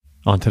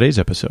on today's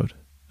episode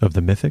of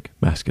The Mythic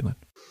Masculine.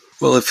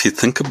 Well, if you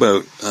think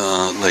about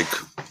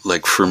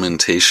like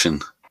fermentation,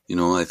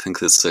 I think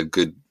that's a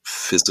good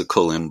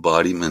physical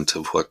embodiment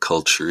of what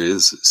culture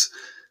is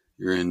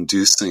you're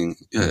introducing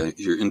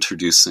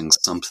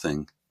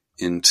something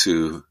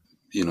into,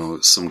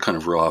 some kind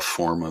of raw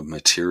form of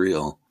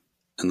material.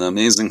 And the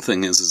amazing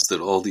thing is that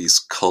all these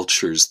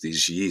cultures,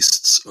 these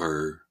yeasts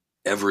are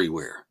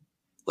everywhere.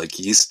 Like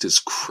yeast is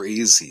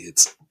crazy.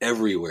 It's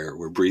everywhere.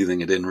 We're breathing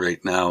it in right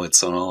now.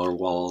 It's on all our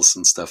walls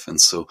and stuff. And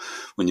so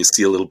when you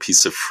see a little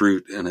piece of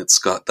fruit and it's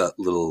got that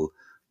little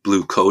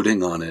blue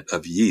coating on it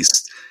of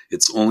yeast,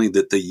 it's only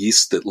that the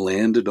yeast that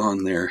landed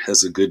on there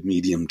has a good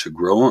medium to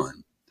grow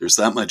on. There's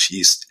that much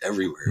yeast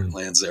everywhere. It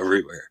lands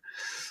everywhere.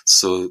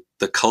 So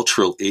the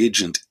cultural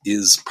agent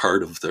is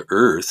part of the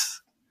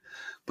earth,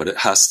 but it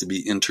has to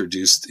be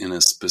introduced in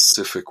a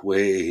specific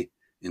way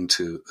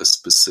into a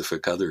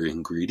specific other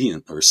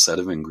ingredient or set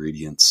of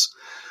ingredients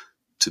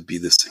to be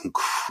this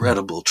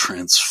incredible,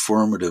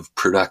 transformative,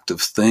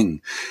 productive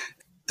thing.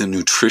 The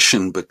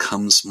nutrition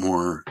becomes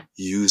more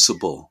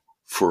usable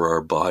for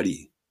our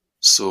body.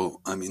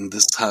 So,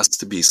 this has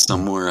to be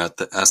somewhere at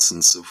the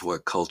essence of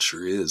what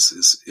culture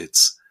is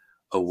it's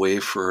a way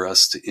for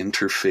us to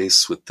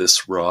interface with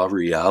this raw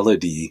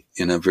reality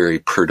in a very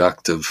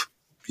productive,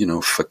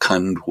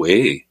 fecund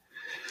way,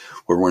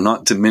 where we're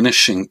not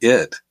diminishing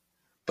it,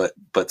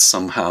 but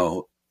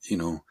somehow,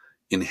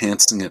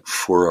 enhancing it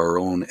for our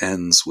own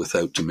ends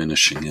without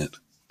diminishing it.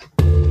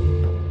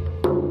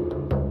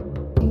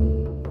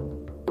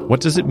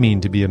 What does it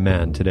mean to be a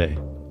man today?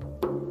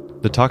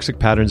 The toxic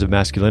patterns of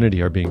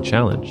masculinity are being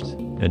challenged,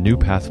 and new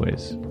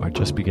pathways are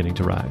just beginning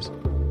to rise.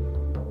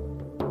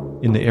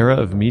 In the era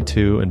of Me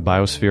Too and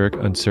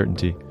biospheric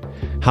uncertainty,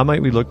 how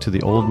might we look to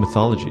the old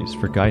mythologies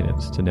for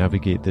guidance to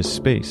navigate this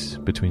space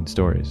between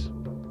stories?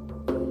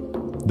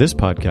 This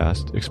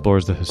podcast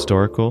explores the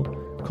historical,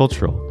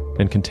 cultural,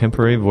 and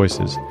contemporary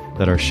voices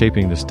that are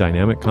shaping this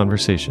dynamic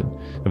conversation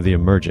of the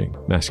emerging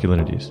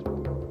masculinities.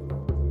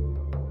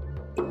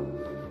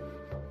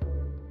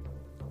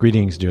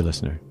 Greetings, dear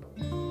listener.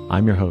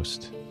 I'm your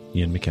host,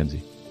 Ian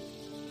McKenzie.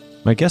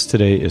 My guest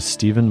today is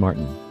Stephen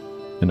Martyn,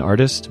 an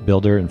artist,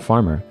 builder, and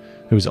farmer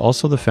who is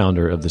also the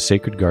founder of the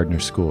Sacred Gardener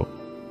School.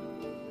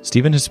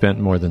 Stephen has spent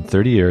more than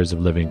 30 years of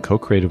living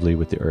co-creatively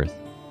with the earth,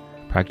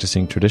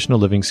 practicing traditional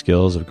living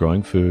skills of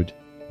growing food,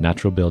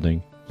 natural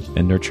building,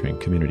 and nurturing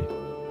community.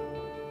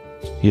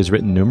 He has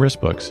written numerous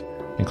books,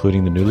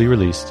 including the newly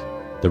released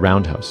The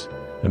Roundhouse,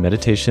 a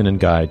meditation and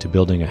guide to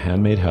building a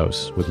handmade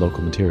house with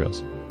local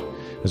materials,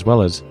 as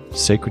well as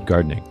Sacred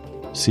Gardening,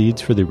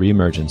 Seeds for the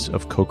Reemergence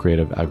of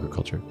Co-Creative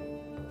Agriculture.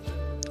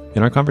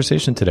 In our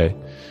conversation today,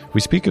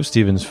 we speak of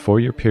Stephen's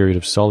 4-year period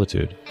of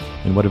solitude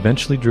and what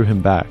eventually drew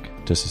him back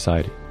to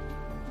society.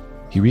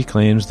 He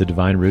reclaims the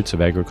divine roots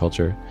of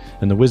agriculture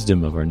and the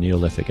wisdom of our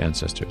Neolithic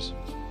ancestors.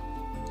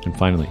 And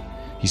finally,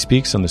 he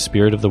speaks on the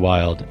spirit of the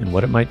wild and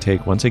what it might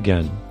take once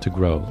again to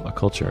grow a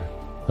culture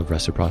of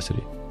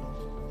reciprocity.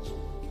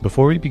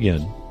 Before we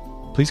begin,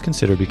 please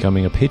consider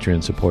becoming a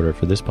Patreon supporter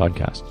for this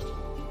podcast.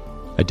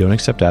 I don't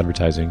accept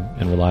advertising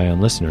and rely on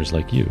listeners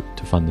like you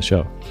to fund the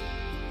show.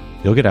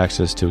 You'll get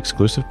access to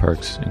exclusive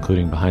perks,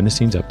 including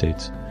behind-the-scenes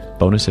updates,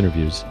 bonus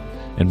interviews,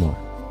 and more.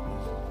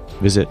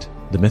 Visit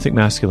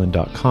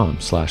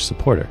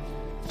themythicmasculine.com/supporter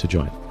to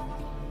join.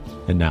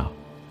 And now,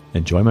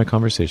 enjoy my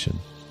conversation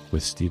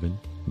with Stephen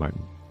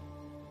Martyn.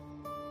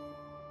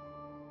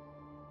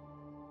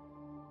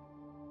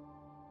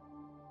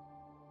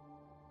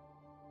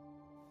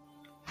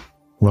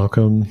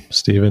 Welcome,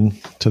 Stephen,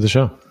 to the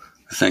show.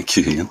 Thank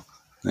you, Ian.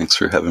 Thanks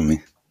for having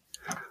me.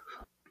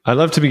 I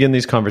love to begin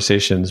these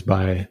conversations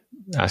by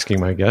asking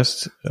my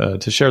guests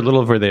to share a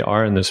little of where they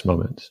are in this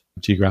moment,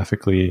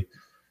 geographically,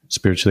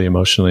 spiritually,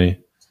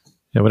 emotionally,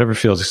 whatever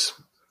feels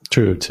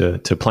true to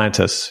plant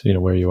us,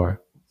 where you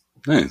are.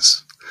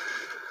 Nice.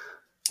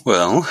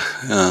 Well,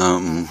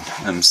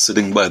 I'm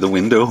sitting by the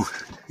window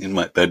in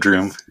my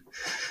bedroom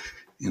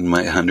in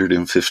my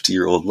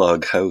 150-year-old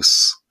log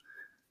house,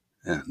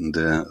 and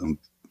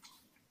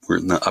we're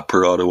in the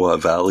Upper Ottawa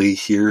Valley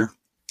here.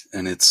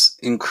 And it's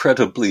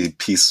incredibly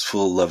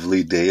peaceful,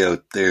 lovely day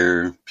out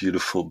there,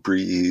 beautiful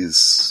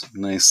breeze,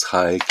 nice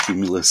high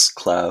cumulus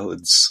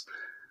clouds.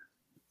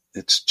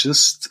 It's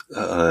just,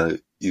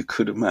 you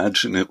could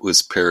imagine it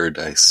was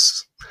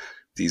paradise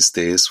these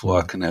days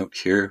walking out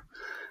here.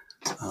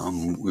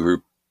 We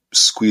were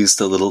squeezed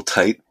a little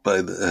tight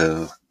by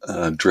the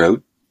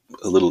drought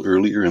a little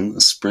earlier in the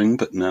spring,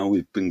 but now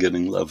we've been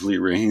getting lovely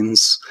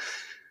rains,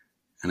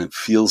 and it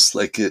feels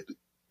like it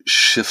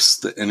shifts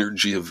the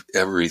energy of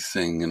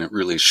everything, and it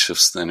really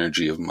shifts the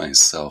energy of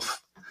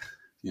myself.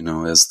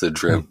 As the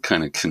drought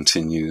kind of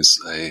continues,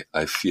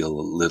 I feel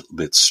a little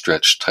bit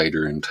stretched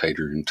tighter and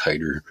tighter and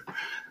tighter.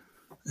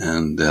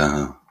 And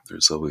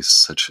there's always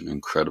such an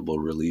incredible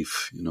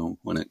relief,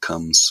 when it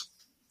comes.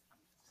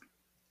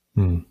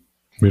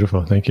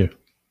 Beautiful. Thank you.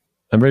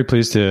 I'm very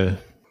pleased to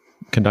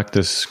conduct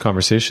this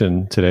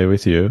conversation today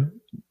with you,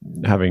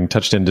 having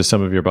touched into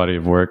some of your body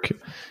of work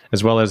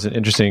as well as an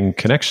interesting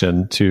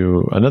connection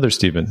to another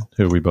Stephen,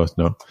 who we both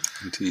know.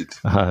 Indeed.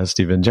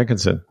 Stephen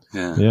Jenkinson.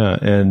 Yeah. Yeah.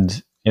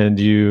 And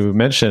you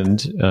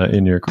mentioned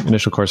in your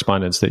initial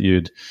correspondence that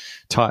you'd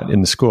taught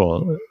in the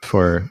school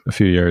for a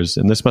few years.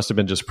 And this must have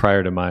been just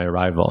prior to my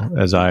arrival,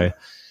 as I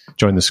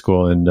joined the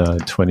school in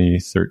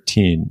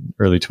 2013,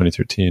 early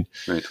 2013.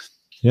 Right.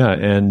 Yeah.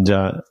 And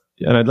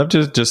I'd love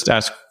to just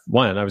ask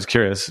one, I was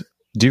curious,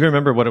 do you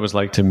remember what it was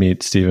like to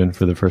meet Stephen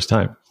for the first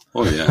time?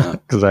 Oh, yeah.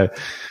 Because I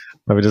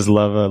would just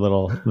love a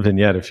little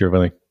vignette if you're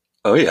willing.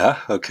 Oh, yeah.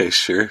 Okay,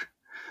 sure.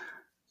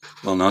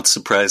 Well, not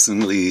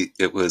surprisingly,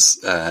 it was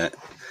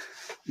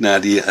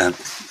Natalie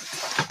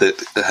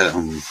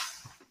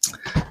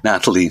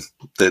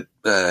that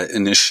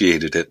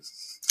initiated it.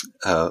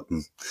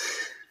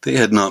 They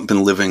had not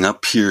been living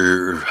up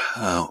here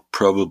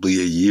probably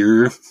a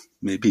year,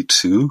 maybe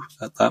two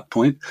at that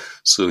point.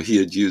 So he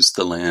had used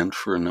the land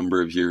for a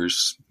number of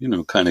years,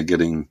 kind of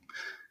getting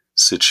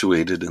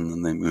situated, and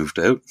then they moved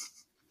out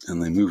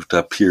and they moved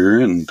up here.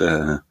 And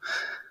I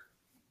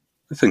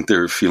think they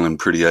were feeling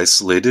pretty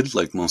isolated,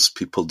 like most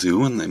people do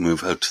when they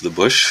move out to the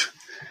bush.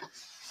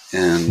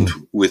 And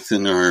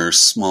within our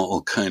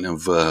small kind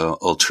of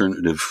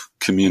alternative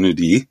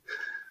community,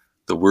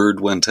 the word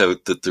went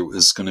out that there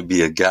was going to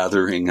be a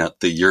gathering at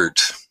the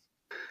Yurt,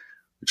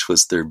 which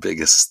was their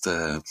biggest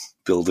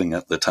building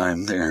at the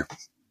time there.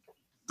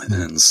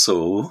 And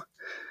so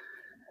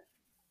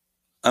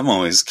I'm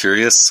always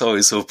curious,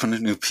 always open to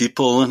new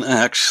people. And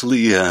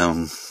actually,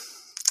 there's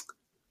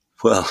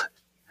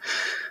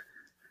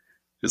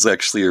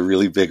actually a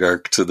really big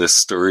arc to this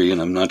story,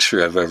 and I'm not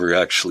sure I've ever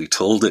actually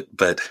told it,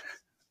 but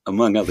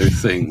among other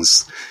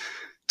things,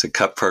 to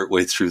cut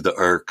partway through the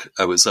arc,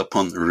 I was up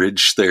on the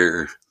ridge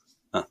there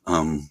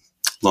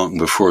long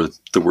before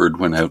the word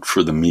went out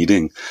for the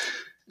meeting,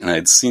 and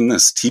I'd seen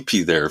this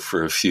teepee there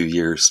for a few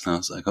years, and I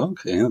was like,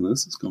 okay,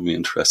 this is going to be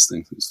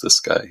interesting. Who's this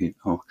guy?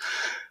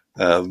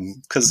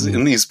 Because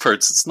in these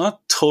parts, it's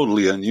not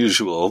totally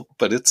unusual,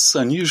 but it's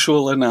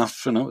unusual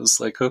enough, and I was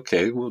like,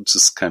 okay, we'll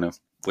just kind of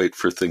wait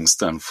for things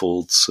to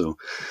unfold. So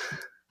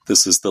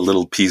this is the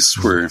little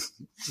piece where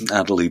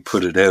Natalie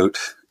put it out,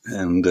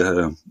 and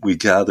we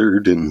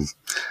gathered, and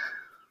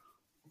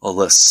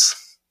all us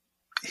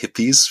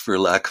hippies, for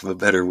lack of a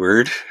better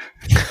word.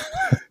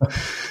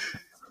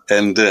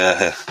 And,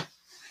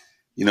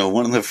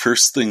 one of the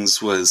first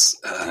things was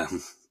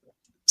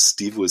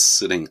Steve was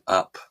sitting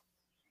up,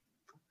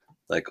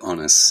 like on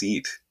a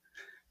seat,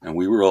 and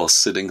we were all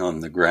sitting on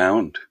the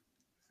ground.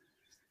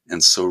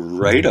 And so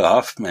right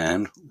off,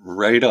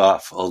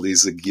 all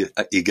these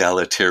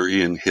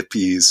egalitarian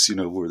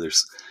hippies, where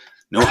there's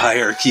no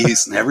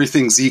hierarchies and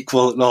everything's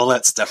equal and all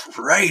that stuff,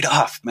 right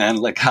off, man,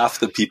 like half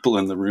the people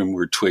in the room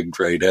were twigged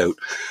right out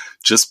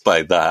just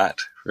by that,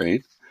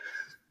 right?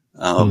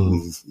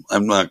 I'm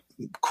not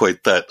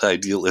quite that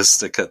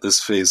idealistic at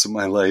this phase of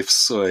my life,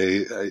 so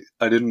I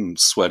didn't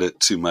sweat it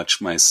too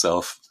much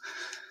myself.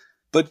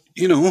 But,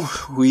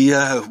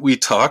 we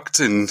talked,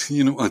 and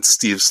you know what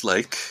Steve's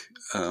like.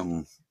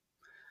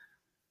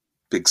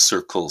 Big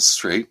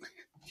circles, right?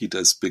 He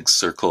does big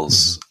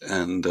circles.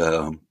 And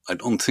I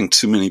don't think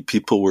too many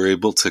people were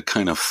able to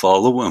kind of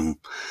follow him.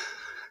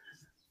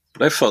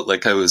 But I felt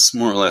like I was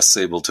more or less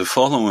able to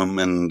follow him.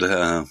 And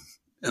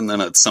then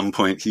at some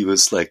point he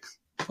was like,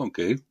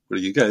 okay, what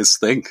do you guys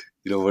think?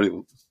 What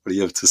do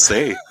you have to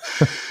say?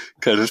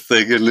 Kind of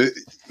thing. And,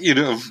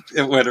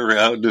 it went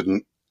around,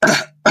 and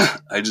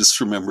I just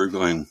remember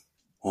going,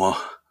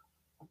 wow,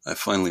 I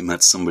finally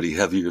met somebody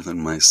heavier than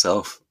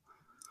myself.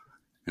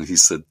 And he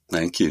said,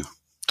 thank you.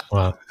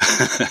 Wow.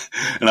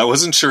 And I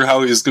wasn't sure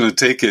how he was going to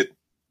take it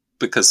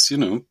because,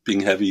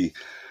 being heavy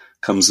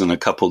comes in a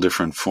couple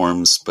different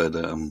forms, but,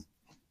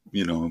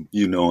 you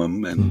know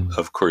him. And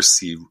of course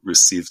he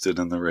received it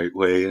in the right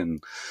way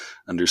and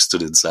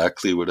understood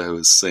exactly what I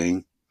was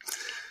saying.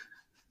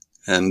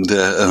 And,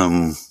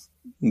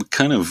 we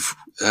kind of,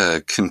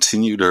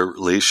 continued our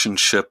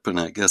relationship. And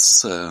I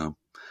guess a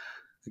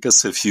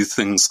few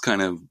things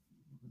kind of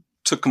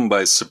took him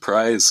by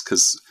surprise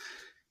because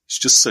he's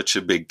just such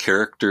a big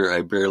character.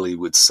 I barely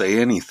would say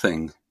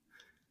anything.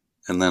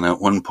 And then at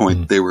one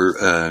point they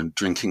were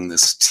drinking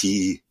this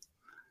tea,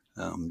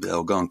 the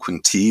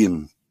Algonquin tea.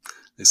 And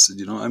I said,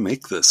 I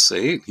make this,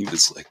 eh? And he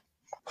was like,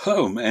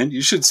 oh man,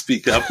 you should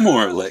speak up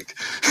more. Like,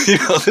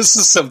 this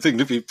is something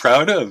to be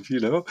proud of,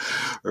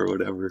 or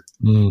whatever.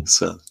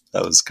 So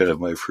that was kind of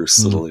my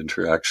first little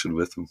interaction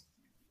with him.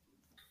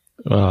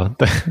 Well,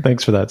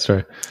 thanks for that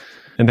story.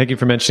 And thank you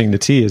for mentioning the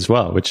tea as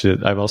well, which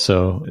I've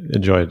also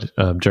enjoyed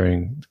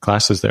during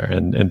classes there,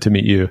 and to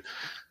meet you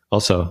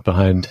also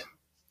behind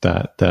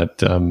that.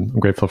 I'm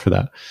grateful for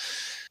that.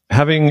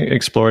 Having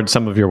explored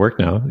some of your work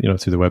now,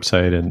 through the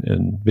website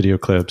and video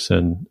clips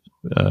and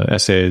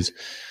essays,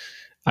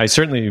 I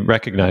certainly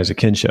recognize a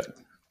kinship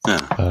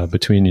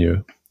between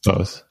you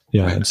both.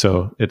 Yeah, right. And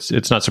so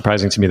it's not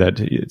surprising to me that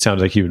it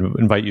sounds like he would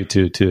invite you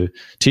to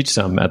teach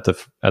some at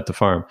the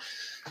farm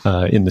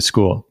in the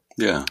school.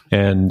 Yeah,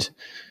 and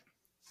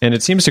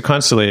it seems to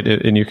constellate,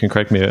 and you can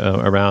correct me,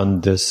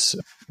 around this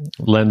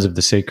lens of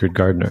the sacred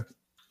gardener.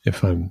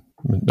 if I'm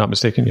not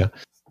mistaken. Yeah.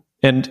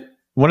 And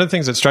one of the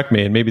things that struck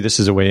me, and maybe this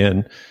is a way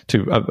in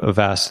to a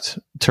vast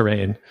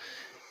terrain,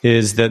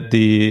 is that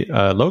the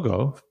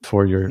logo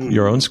for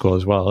your own school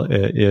as well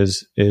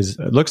is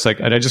it looks like,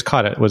 and I just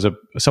caught it, was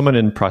someone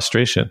in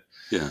prostration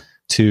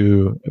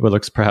to what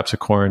looks perhaps a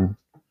corn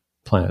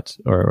plant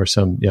or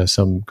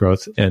some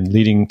growth, and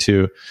leading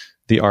to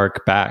the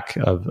arc back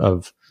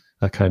of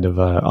a kind of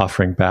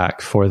offering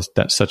back for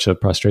that such a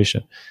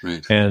prostration.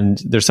 Right. And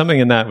there's something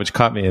in that which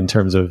caught me in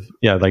terms of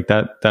like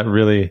that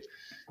really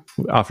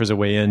offers a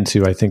way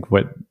into, I think,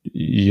 what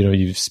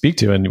you speak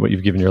to and what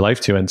you've given your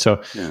life to. And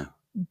so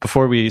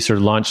before we sort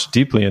of launch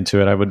deeply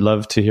into it, I would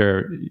love to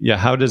hear,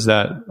 how does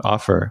that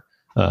offer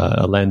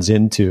a lens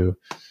into,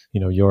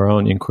 your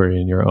own inquiry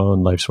and your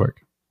own life's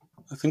work?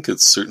 I think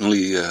it's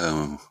certainly,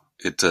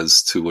 it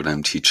does to what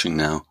I'm teaching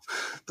now.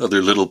 The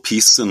other little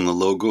piece in the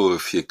logo,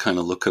 if you kind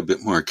of look a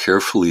bit more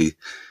carefully,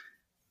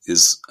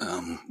 is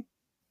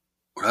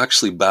we're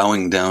actually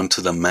bowing down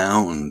to the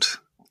mound.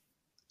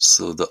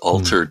 So the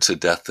altar to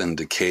death and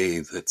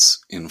decay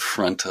that's in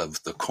front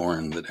of the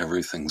corn that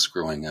everything's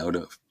growing out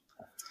of.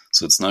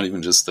 So it's not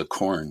even just the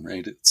corn,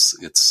 right? It's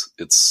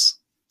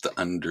the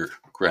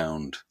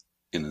underground,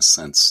 in a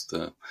sense,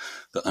 the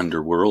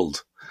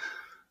underworld.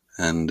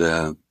 And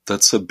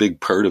that's a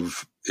big part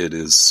of it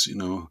is,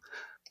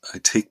 I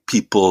take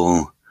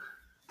people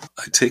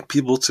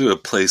to a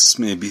place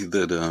maybe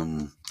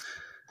that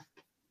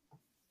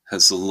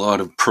has a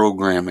lot of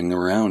programming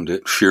around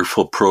it,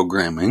 fearful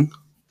programming.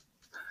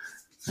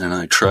 And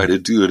I try to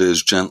do it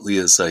as gently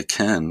as I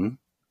can.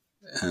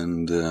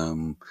 And,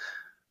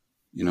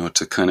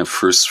 to kind of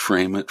first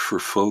frame it for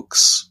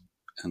folks.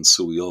 And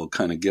so we all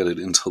kind of get it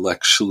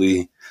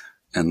intellectually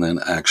and then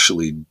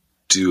actually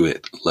do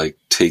it, like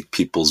take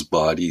people's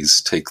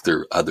bodies, take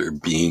their other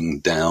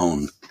being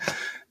down.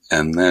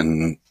 And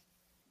then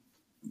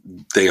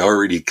they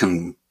already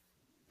can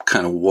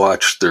kind of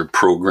watch their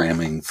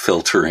programming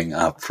filtering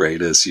up,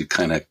 right? As you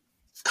kind of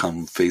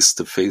come face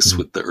to face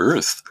with the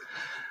earth,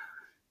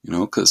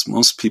 because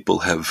most people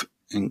have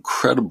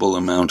incredible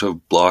amount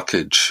of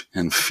blockage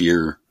and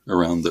fear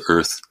around the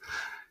earth.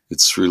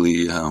 It's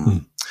really,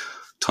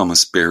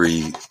 Thomas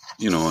Berry,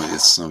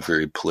 it's not a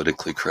very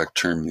politically correct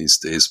term these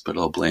days, but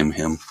I'll blame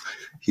him.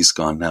 He's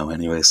gone now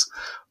anyways.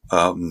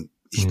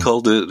 He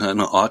called it an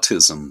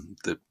autism,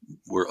 that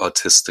we're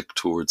autistic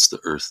towards the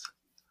earth.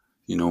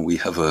 We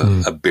have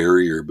a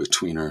barrier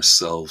between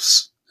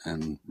ourselves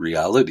and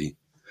reality.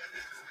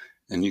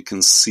 And you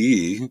can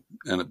see,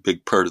 and a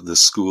big part of the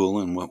school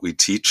and what we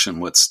teach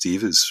and what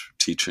Steve is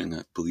teaching,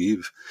 I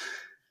believe,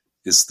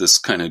 is this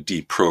kind of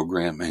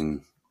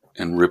deprogramming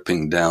and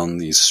ripping down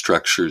these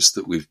structures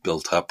that we've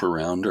built up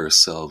around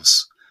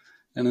ourselves.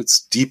 And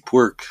it's deep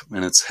work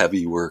and it's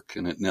heavy work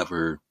and it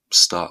never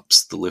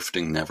stops. The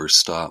lifting never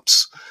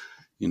stops.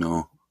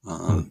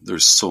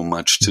 There's so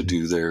much to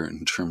do there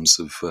in terms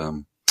of,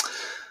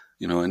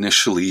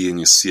 initially, and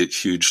you see it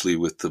hugely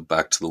with the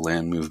Back to the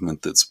Land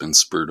movement that's been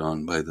spurred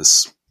on by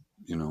this,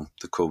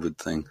 the COVID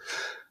thing.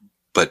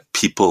 But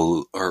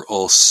people are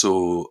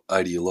also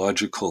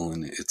ideological,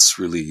 and it's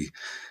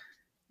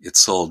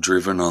all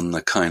driven on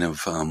the kind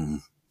of,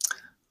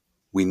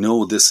 we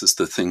know this is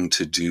the thing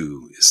to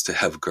do, is to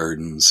have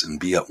gardens and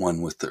be at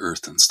one with the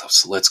earth and stuff.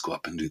 So let's go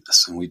up and do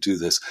this. And we do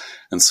this.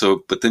 And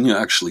so, but then you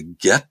actually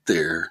get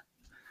there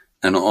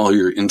and all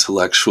your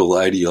intellectual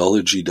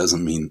ideology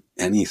doesn't mean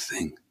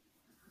anything.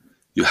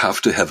 You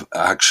have to have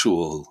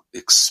actual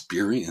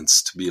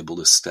experience to be able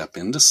to step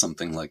into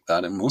something like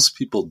that. And most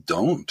people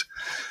don't.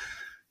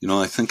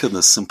 I think of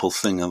the simple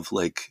thing of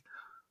I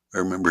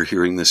remember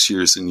hearing this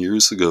years and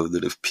years ago,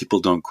 that if people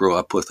don't grow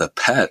up with a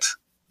pet,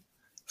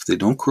 if they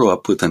don't grow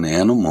up with an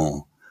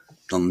animal,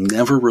 they'll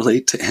never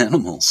relate to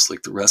animals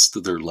like the rest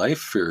of their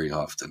life very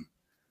often.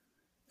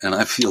 And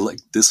I feel like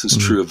this is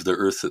true of the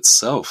earth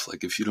itself.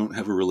 Like if you don't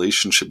have a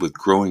relationship with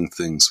growing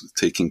things, with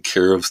taking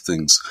care of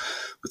things,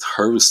 with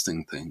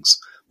harvesting things,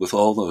 with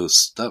all those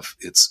stuff,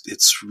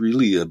 it's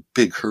really a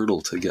big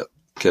hurdle to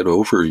get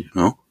over,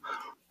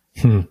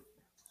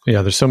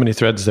 Yeah, there's so many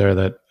threads there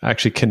that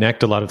actually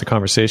connect a lot of the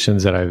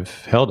conversations that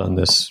I've held on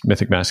this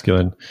mythic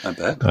masculine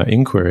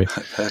inquiry.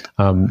 I bet.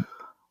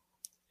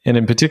 And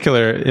in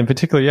particular,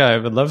 I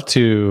would love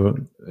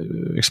to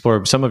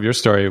explore some of your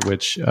story,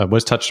 which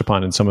was touched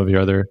upon in some of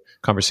your other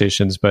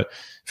conversations, but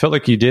felt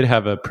like you did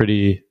have a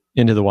pretty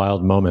into the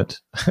wild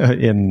moment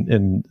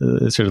in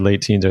sort of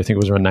late teens. I think it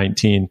was around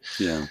 19,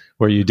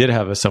 where you did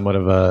have a somewhat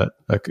of a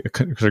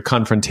sort of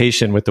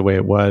confrontation with the way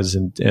it was,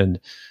 and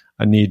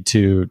a need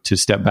to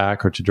step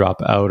back or to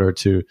drop out or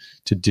to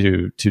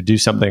do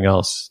something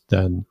else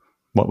than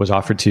what was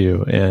offered to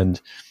you.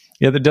 And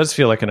that does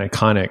feel like an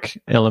iconic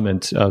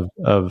element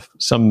of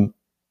some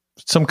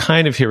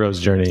kind of hero's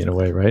journey in a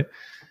way, right?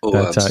 Oh,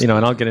 that, and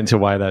I'll get into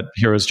why that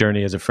hero's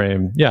journey is a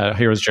frame. Yeah, a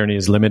hero's journey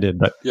is limited,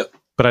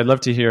 but I'd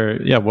love to hear,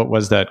 what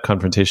was that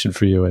confrontation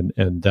for you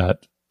and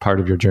that part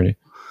of your journey?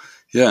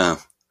 Yeah,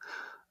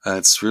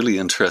 it's really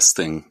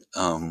interesting.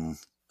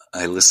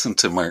 I listened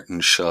to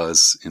Martyn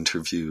Shaw's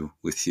interview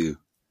with you,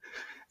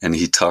 And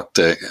he talked,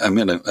 I've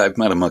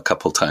met him a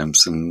couple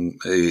times,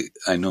 and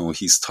I know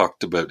he's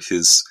talked about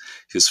his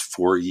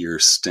 4-year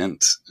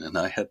stint, and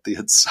I had the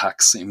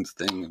exact same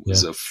thing. It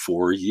was a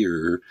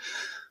 4-year,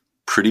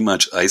 pretty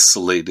much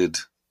isolated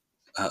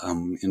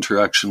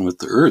interaction with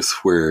the earth,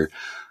 where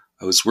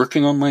I was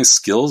working on my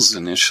skills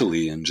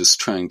initially and just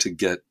trying to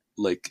get,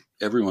 like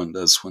everyone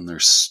does when they're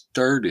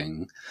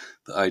starting,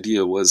 the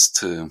idea was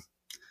to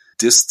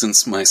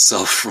distance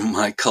myself from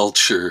my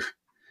culture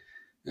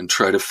and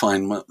try to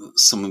find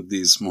some of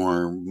these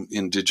more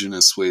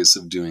indigenous ways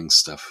of doing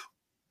stuff,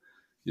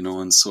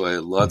 and so I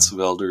had lots of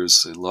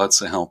elders,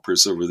 lots of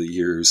helpers over the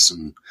years,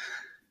 and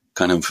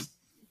kind of,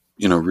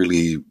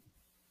 really,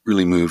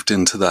 really moved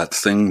into that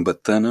thing.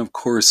 But then, of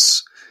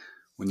course,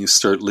 when you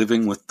start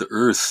living with the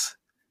earth,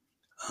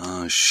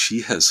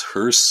 she has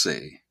her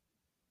say,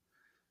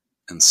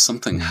 and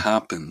something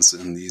happens,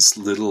 and these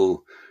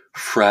little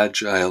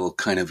fragile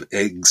kind of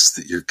eggs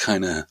that you're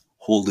kind of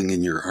holding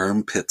in your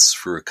armpits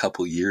for a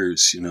couple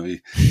years, you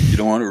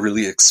don't want to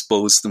really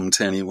expose them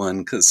to anyone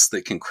because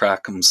they can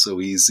crack them so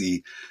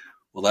easy.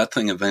 Well, that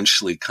thing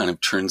eventually kind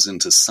of turns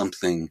into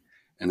something,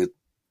 and it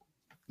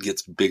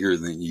gets bigger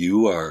than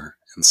you are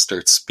and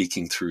starts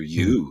speaking through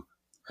you,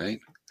 right?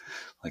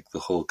 Like the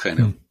whole kind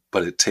of,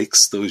 but it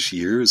takes those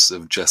years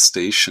of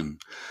gestation,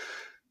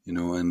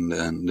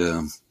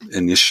 and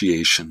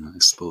initiation, I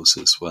suppose,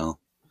 as well.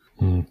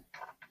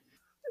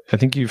 I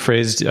think you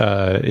phrased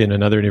in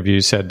another interview,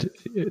 you said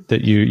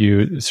that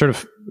you sort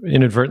of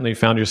inadvertently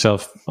found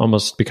yourself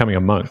almost becoming a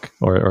monk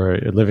or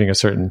living a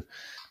certain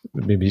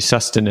maybe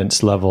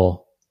sustenance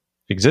level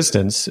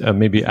existence,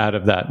 maybe out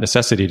of that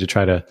necessity to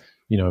try to,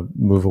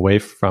 move away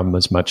from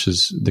as much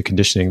as the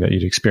conditioning that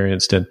you'd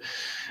experienced, and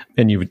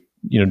you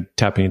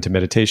tapping into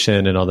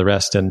meditation and all the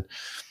rest. And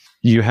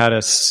you had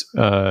a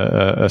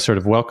sort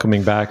of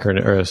welcoming back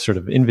or a sort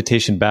of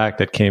invitation back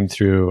that came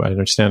through, I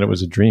understand it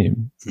was a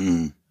dream.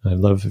 I'd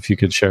love if you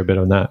could share a bit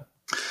on that.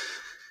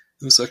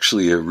 It was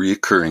actually a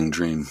recurring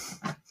dream.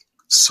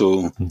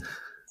 So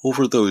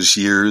over those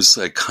years,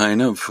 I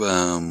kind of,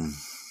 I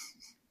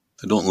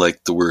don't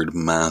like the word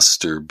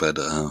master, but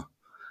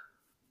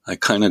I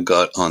kind of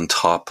got on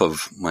top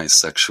of my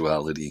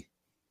sexuality.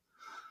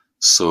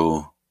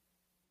 So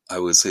I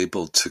was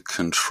able to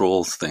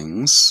control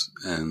things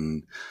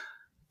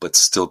but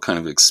still kind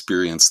of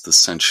experience the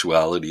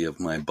sensuality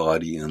of my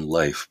body and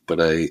life. But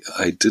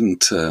I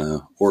didn't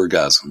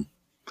orgasm.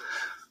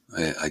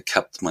 I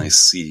kept my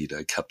seed.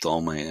 I kept all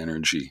my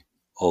energy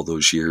all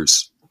those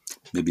years.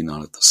 Maybe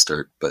not at the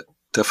start, but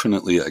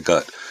definitely I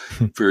got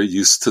very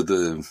used to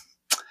the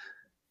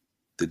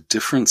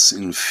difference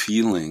in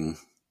feeling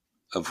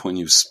of when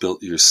you've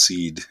spilt your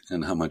seed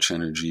and how much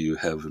energy you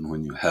have, and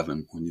when you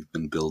haven't, when you've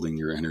been building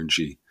your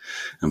energy.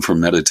 And for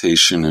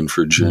meditation and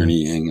for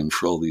journeying and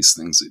for all these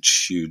things,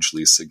 it's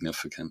hugely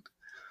significant.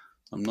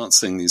 I'm not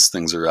saying these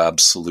things are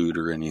absolute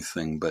or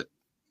anything, but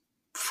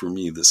for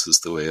me, this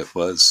is the way it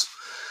was.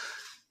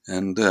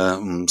 And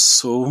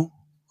so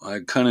I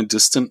kind of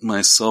distanced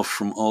myself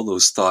from all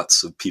those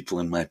thoughts of people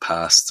in my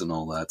past and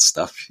all that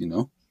stuff,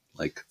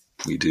 like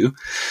we do.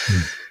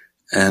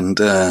 And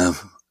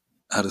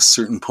at a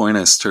certain point,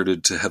 I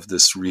started to have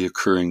this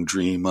reoccurring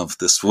dream of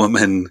this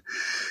woman.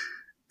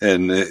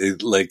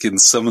 And like in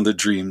some of the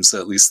dreams,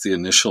 at least the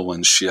initial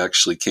ones, she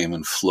actually came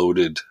and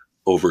floated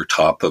over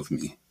top of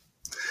me.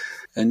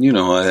 And,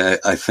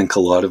 I think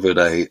a lot of it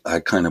I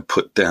kind of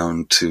put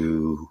down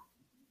to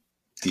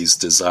these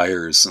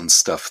desires and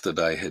stuff that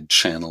I had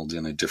channeled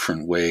in a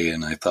different way.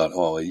 And I thought,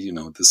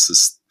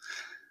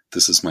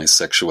 this is my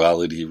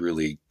sexuality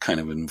really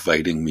kind of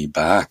inviting me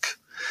back.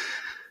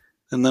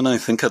 And then I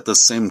think at the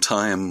same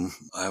time,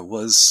 I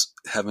was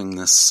having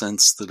this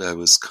sense that I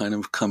was kind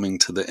of coming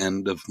to the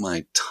end of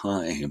my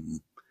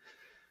time.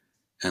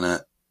 And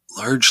it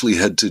largely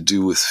had to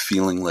do with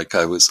feeling like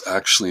I was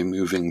actually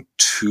moving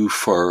too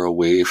far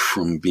away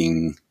from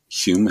being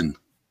human.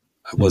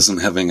 I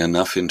wasn't having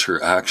enough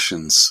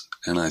interactions,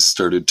 and I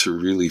started to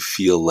really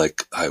feel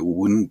like I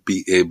wouldn't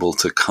be able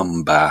to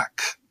come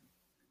back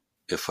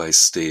if I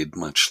stayed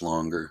much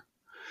longer.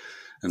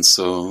 And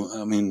so,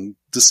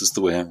 this is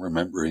the way I'm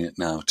remembering it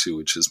now too,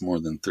 which is more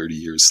than 30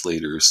 years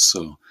later.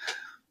 So,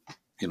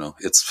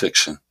 it's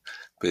fiction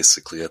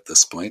basically at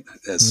this point,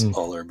 as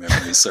all our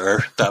memories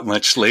are that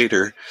much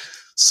later.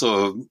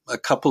 So a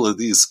couple of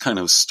these kind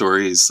of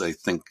stories, I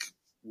think,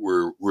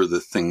 were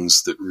the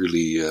things that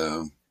really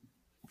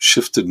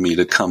shifted me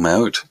to come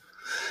out.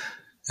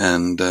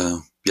 And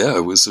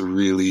it was a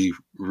really,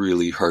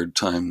 really hard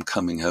time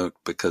coming out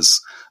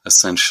because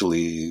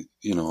essentially,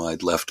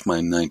 I'd left my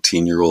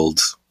 19-year-old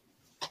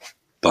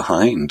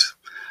behind.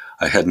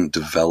 I hadn't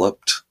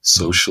developed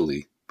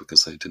socially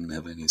because I didn't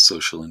have any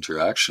social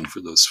interaction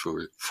for those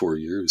 4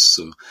 years.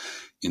 So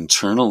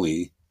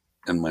internally,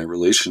 and my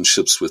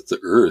relationships with the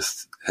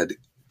earth had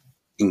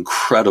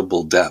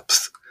incredible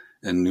depth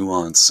and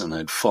nuance, and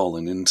I'd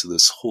fallen into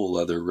this whole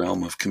other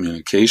realm of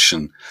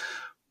communication,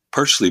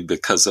 partially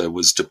because I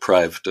was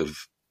deprived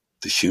of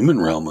the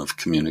human realm of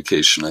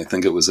communication. I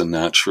think it was a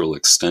natural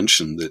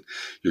extension that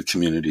your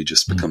community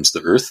just becomes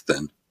the earth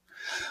then,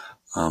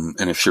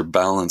 And if you're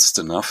balanced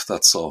enough,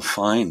 that's all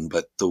fine.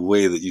 But the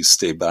way that you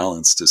stay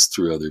balanced is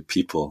through other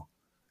people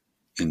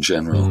in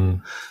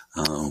general.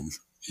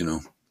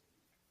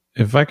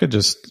 If I could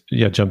just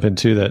jump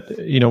into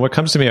that, what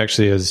comes to me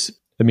actually is,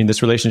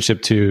 this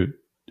relationship to,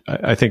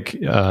 I think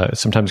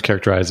sometimes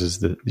characterizes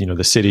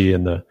the city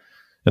and the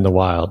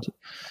wild,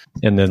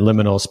 and the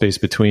liminal space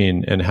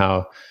between. And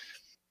how,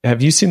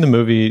 have you seen the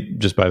movie,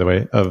 just by the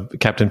way, of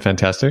Captain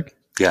Fantastic?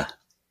 Yeah,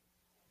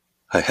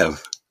 I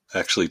have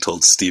actually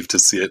told Steve to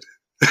see it.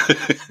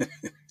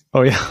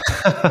 Oh yeah.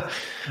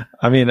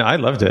 I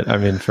loved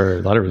it. For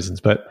a lot of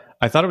reasons, but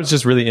I thought it was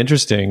just really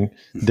interesting.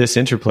 This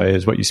interplay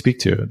is what you speak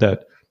to,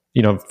 that,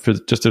 for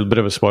just a bit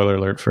of a spoiler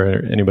alert for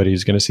anybody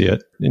who's going to see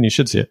it, and you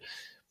should see it.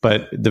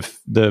 But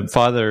the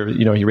father,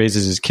 he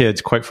raises his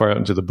kids quite far out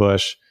into the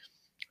bush.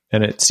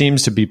 And it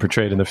seems to be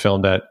portrayed in the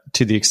film that,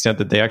 to the extent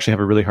that they actually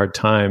have a really hard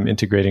time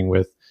integrating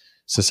with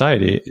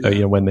society,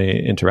 when they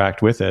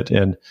interact with it.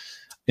 And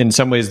in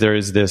some ways there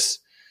is this,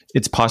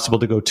 it's possible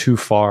to go too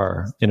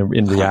far in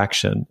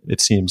reaction,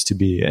 it seems to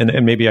be.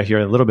 And maybe I hear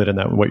a little bit in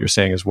that, what you're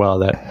saying as well,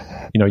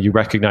 that, you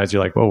recognize,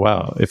 you're like, oh,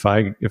 wow, if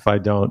I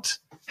don't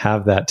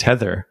have that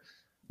tether,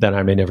 then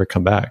I may never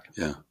come back.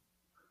 Yeah.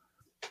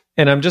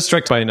 And I'm just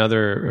struck by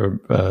another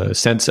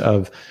sense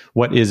of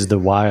what is the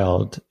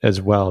wild as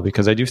well,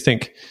 because I do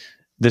think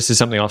this is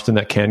something often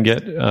that can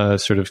get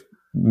sort of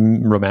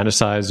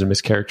romanticized and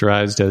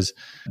mischaracterized as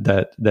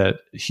that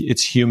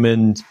it's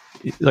human,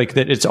 like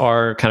that it's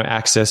our kind of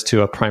access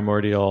to a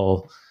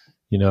primordial,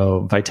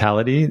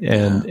 vitality.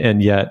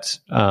 And yet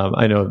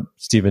I know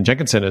Stephen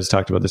Jenkinson has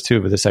talked about this too,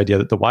 but this idea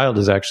that the wild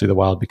is actually the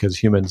wild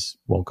because humans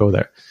won't go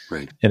there.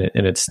 Right. And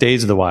it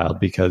stays the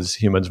wild because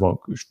humans won't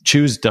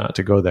choose not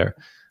to go there.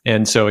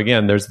 And so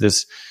again, there's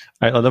this,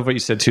 I love what you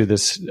said too,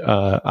 this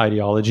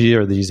ideology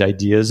or these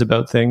ideas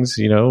about things,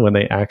 when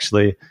they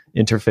actually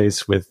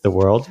interface with the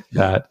world,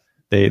 that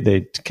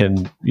they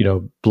can,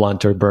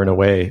 blunt or burn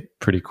away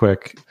pretty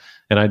quick.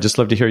 And I'd just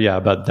love to hear,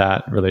 about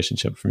that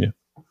relationship from you.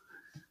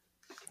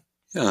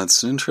 Yeah,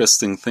 it's an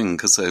interesting thing,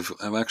 because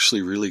I've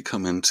actually really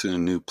come into a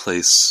new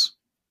place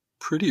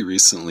pretty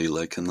recently,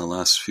 like in the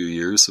last few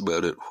years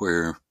about it,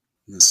 where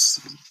this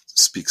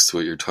speaks to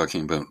what you're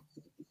talking about.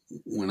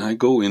 When I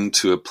go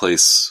into a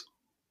place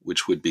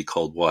which would be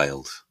called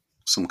wild,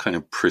 some kind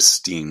of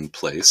pristine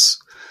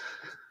place,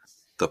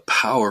 the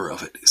power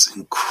of it is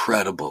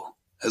incredible,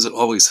 as it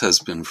always has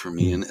been for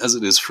me, and as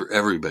it is for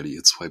everybody.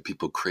 It's why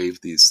people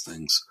crave these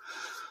things.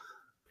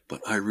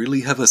 But I really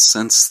have a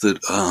sense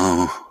that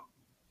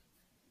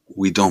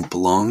we don't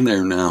belong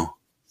there now.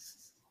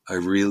 I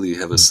really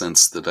have a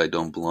sense that I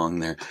don't belong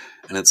there.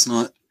 And it's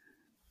not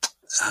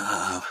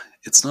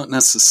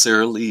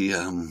necessarily...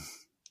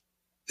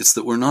 it's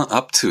that we're not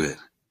up to it.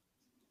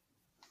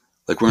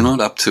 Like, we're not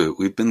up to it.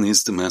 We've been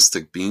these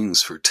domestic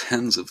beings for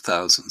tens of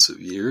thousands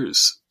of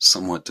years,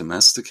 somewhat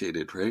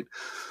domesticated, right?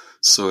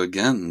 So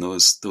again,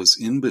 those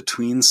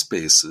in-between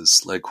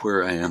spaces, like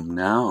where I am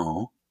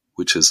now,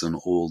 which is an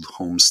old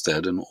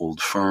homestead, an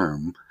old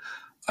farm,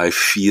 I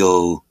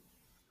feel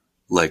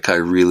like I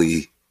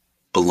really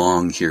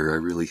belong here. I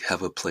really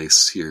have a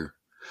place here.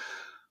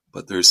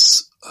 But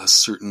there's a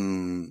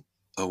certain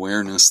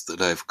awareness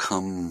that I've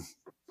come,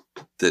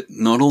 that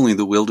not only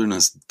the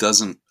wilderness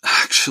doesn't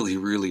actually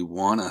really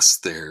want us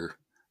there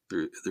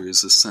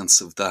is a sense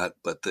of that,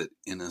 but that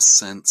in a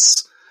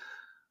sense,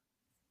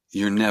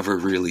 you're never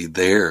really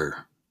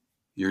there.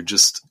 You're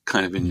just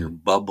kind of in your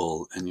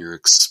bubble, and you're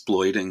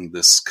exploiting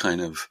this kind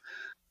of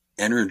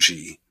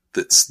energy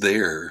that's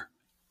there,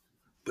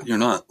 but you're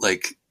not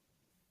like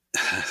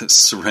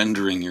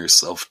surrendering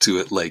yourself to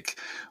it like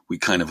we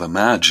kind of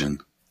imagine,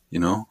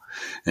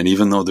 And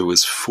even though there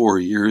was 4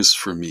 years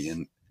for me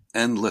and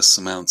endless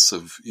amounts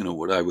of,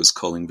 what I was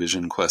calling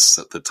vision quests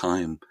at the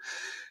time,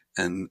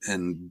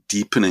 and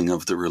deepening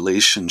of the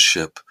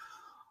relationship,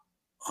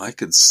 I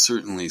could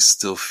certainly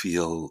still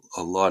feel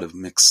a lot of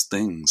mixed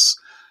things.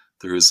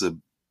 There is a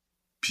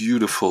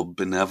beautiful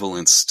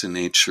benevolence to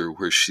nature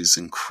where she's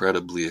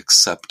incredibly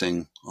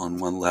accepting on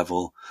one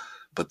level,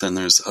 but then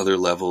there's other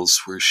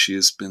levels where she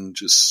has been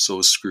just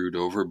so screwed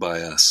over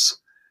by us.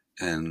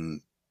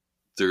 And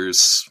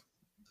there's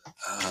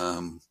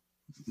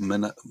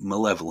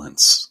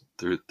malevolence.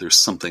 There's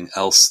something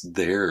else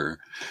there,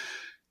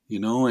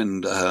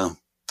 and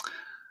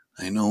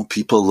I know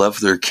people love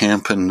their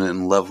camping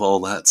and love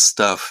all that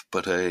stuff,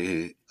 but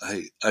I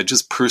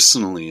just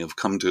personally have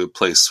come to a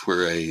place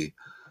where I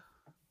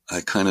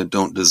kind of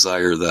don't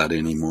desire that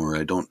anymore.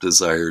 I don't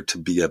desire to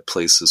be at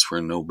places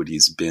where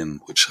nobody's been,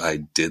 which I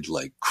did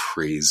like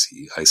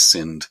crazy. I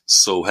sinned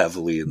so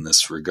heavily in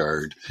this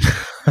regard,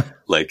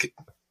 like,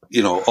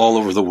 all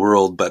over the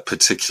world, but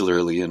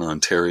particularly in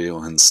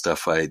Ontario and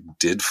stuff. I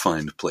did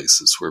find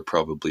places where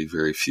probably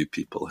very few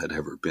people had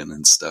ever been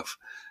and stuff.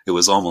 It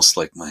was almost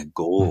like my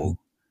goal,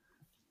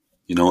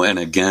 and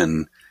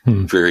again,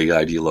 very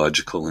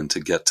ideological, and to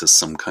get to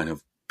some kind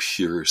of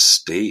pure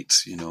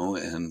state,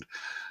 and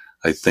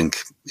I think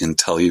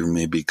until you're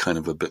maybe kind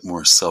of a bit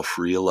more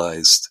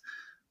self-realized,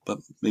 But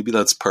maybe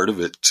that's part of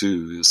it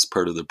too, is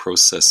part of the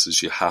process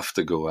is you have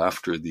to go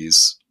after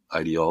these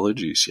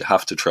ideologies. You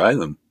have to try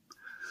them.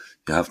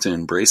 You have to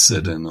embrace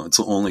it. And it's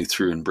only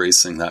through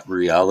embracing that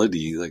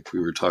reality, like we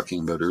were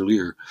talking about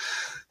earlier,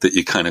 that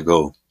you kind of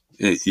go,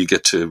 you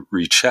get to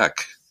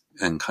recheck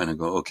and kind of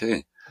go,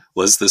 okay,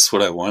 was this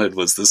what I wanted?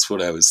 Was this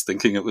what I was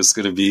thinking it was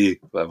going to be?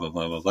 Blah, blah,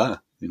 blah, blah, blah,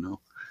 you know?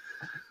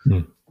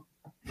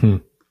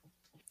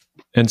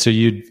 And so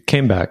you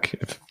came back,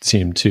 it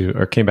seemed to,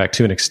 or came back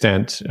to an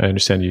extent. I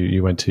understand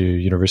you went to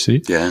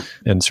university,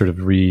 and sort of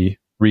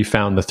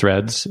refound the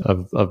threads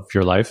of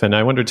your life. And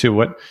I wonder too,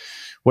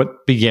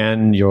 what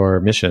began your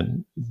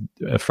mission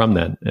from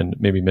then? And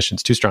maybe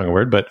mission's too strong a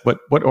word, but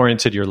what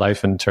oriented your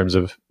life in terms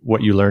of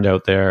what you learned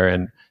out there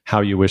and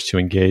how you wish to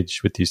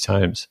engage with these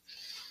times?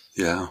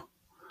 Yeah.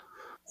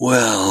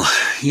 Well,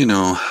 you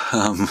know,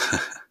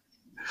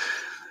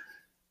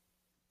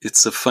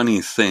 it's a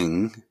funny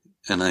thing,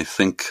 and I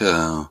think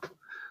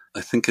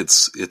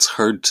it's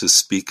hard to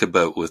speak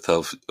about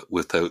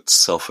without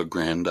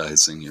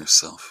self-aggrandizing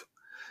yourself.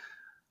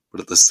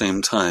 But at the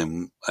same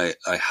time, I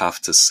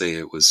have to say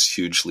it was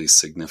hugely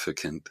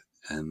significant.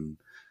 And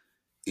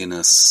in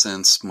a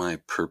sense, my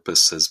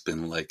purpose has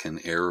been like an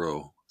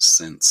arrow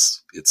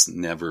since. It's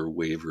never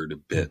wavered a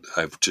bit.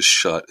 I've just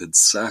shot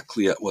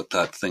exactly at what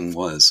that thing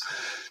was.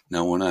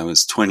 Now, when I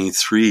was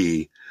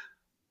 23,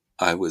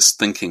 I was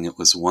thinking it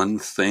was one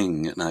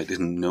thing, and I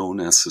didn't know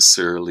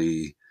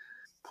necessarily,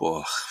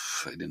 I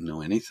didn't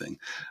know anything.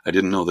 I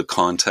didn't know the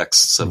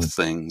contexts of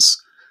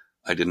things.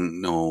 I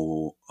didn't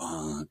know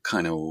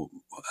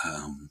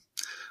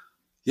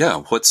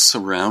what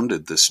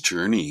surrounded this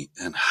journey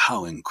and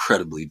how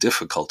incredibly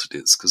difficult it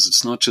is. Because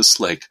it's not just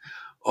like,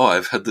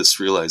 I've had this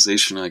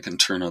realization I can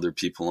turn other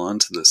people on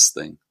to this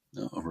thing.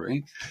 No,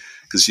 right?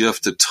 Because you have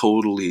to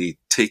totally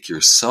take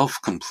yourself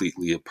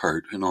completely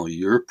apart and all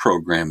your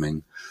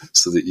programming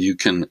so that you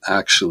can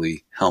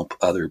actually help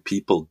other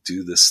people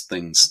do this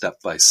thing step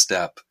by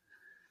step.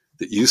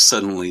 That you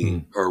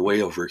suddenly are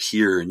way over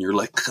here and you're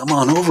like, come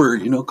on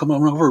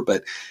over.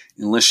 But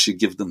unless you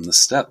give them the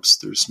steps,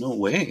 there's no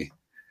way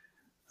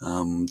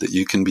that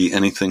you can be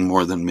anything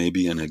more than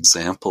maybe an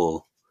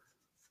example.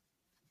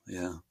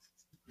 Yeah.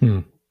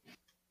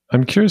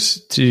 I'm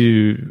curious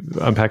to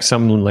unpack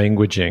some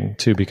languaging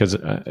too, because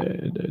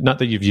not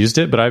that you've used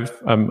it, but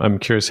I'm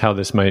curious how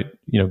this might,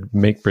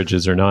 make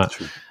bridges or not.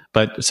 Sure.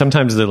 But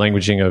sometimes the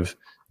languaging of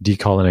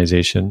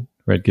decolonization,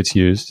 right, gets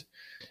used.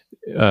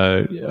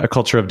 A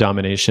culture of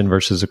domination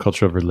versus a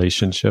culture of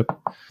relationship.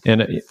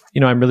 And,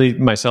 I'm really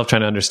myself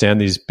trying to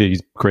understand these big,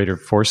 greater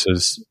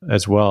forces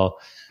as well.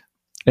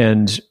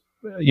 And,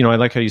 I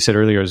like how you said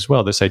earlier as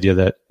well, this idea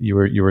that you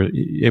were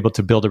able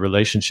to build a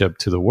relationship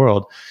to the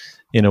world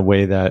in a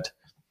way that,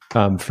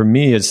 for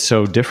me, is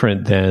so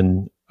different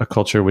than a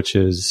culture which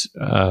is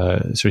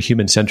sort of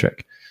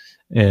human-centric.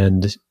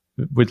 And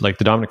with like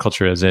the dominant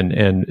culture is,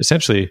 and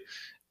essentially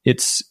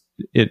it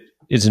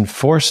is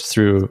enforced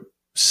through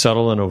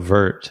subtle and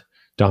overt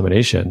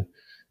domination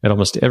at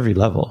almost every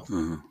level,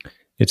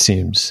 it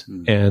seems.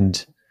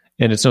 And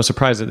it's no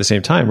surprise at the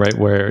same time, right,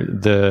 where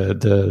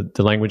the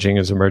languaging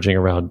is emerging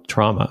around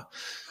trauma,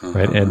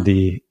 right? And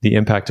the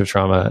impact of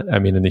trauma, I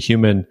mean, in the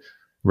human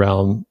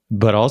realm,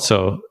 but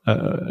also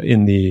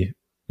in the,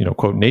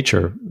 quote,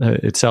 nature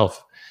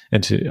itself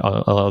and to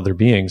all other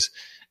beings.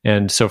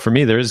 And so for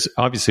me, there's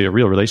obviously a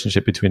real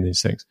relationship between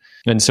these things.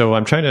 And so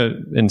I'm trying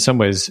to, in some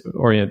ways,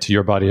 orient to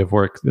your body of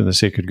work in the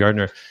Sacred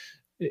Gardener.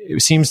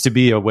 It seems to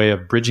be a way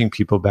of bridging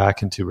people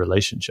back into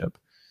relationship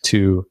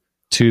to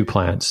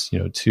plants,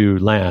 to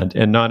land,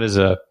 and not as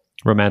a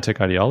romantic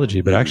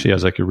ideology, but actually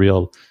as like a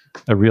real,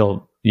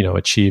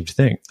 achieved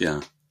thing. Yeah.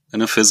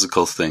 And a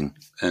physical thing.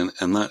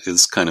 And that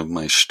is kind of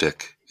my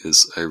shtick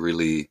is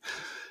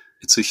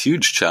it's a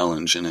huge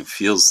challenge, and it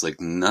feels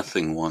like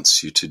nothing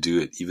wants you to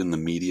do it. Even the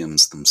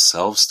mediums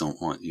themselves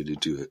don't want you to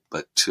do it,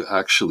 but to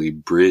actually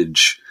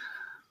bridge,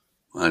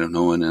 I don't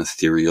know, an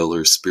ethereal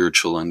or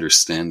spiritual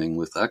understanding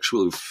with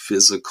actual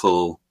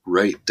physical,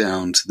 right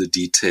down to the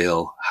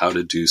detail, how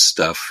to do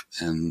stuff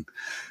and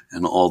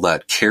all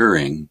that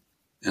caring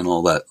and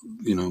all that,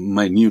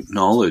 minute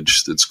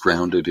knowledge that's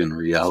grounded in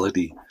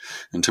reality,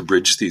 and to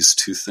bridge these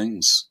two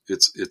things.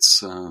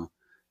 It's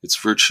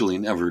virtually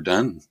never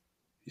done.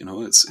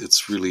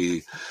 It's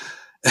really,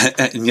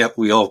 and yet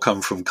we all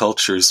come from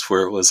cultures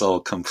where it was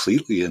all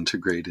completely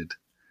integrated.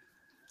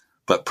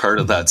 But part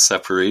of that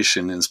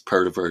separation is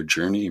part of our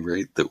journey,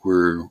 right? That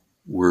we're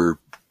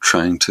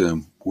trying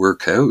to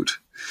work out.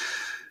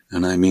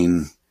 And I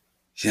mean,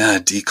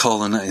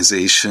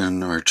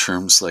 decolonization or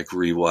terms like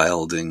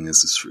rewilding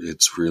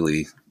it's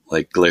really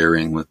like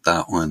glaring with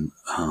that one.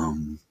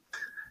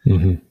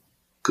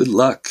 Good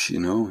luck,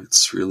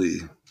 it's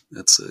really,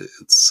 that's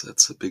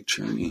a big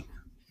journey.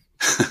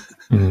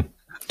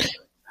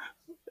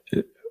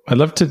 I'd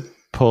love to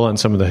pull on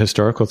some of the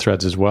historical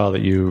threads as well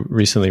that you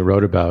recently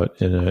wrote about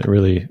in a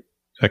really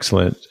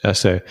excellent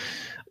essay.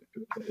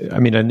 I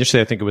mean,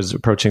 initially I think it was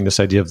approaching this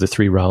idea of the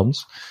three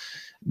realms,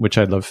 which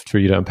I'd love for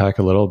you to unpack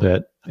a little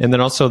bit. And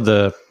then also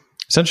the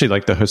essentially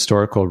like the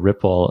historical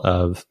ripple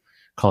of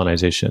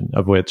colonization,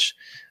 of which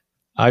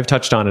I've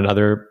touched on in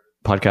other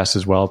podcasts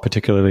as well,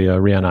 particularly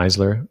Rianne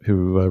Eisler,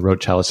 who wrote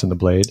Chalice and the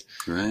Blade.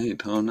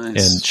 Right. Oh,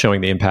 nice. And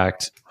showing the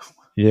impact.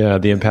 Yeah,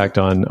 the impact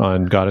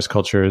on goddess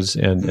cultures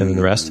and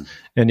the rest.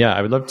 And yeah,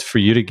 I would love for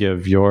you to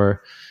give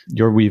your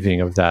weaving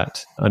of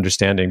that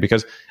understanding,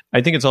 because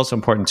I think it's also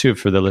important too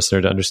for the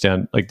listener to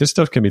understand, like, this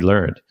stuff can be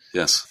learned.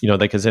 Yes. Like,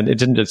 because it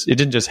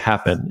didn't just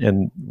happen,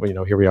 and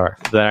here we are.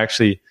 That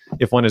actually,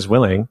 if one is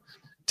willing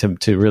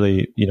to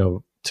really,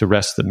 to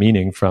wrest the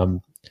meaning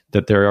from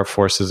that, there are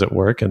forces at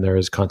work and there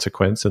is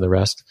consequence and the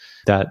rest,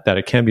 that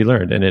it can be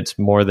learned, and it's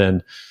more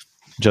than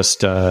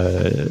just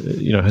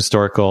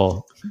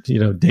historical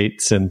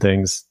dates and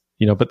things,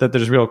 but that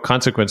there's real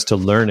consequence to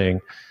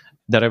learning.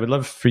 That I would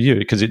love for you,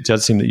 because it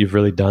does seem that you've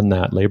really done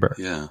that labor.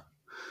 Yeah.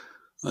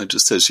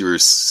 Just as you were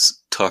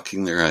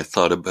talking there, I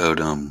thought about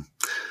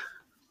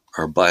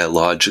our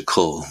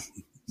biological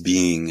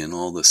being and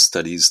all the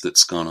studies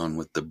that's gone on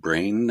with the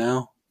brain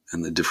now,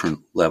 and the different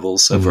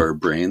levels of our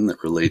brain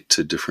that relate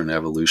to different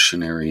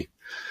evolutionary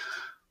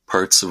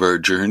parts of our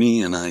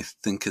journey. And I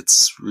think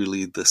it's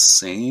really the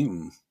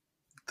same,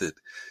 that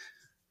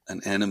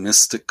an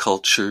animistic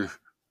culture,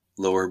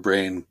 lower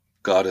brain,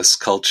 goddess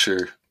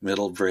culture,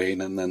 middle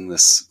brain, and then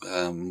this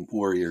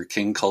warrior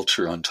king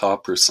culture on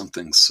top or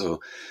something.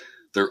 So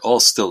they're all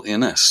still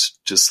in us,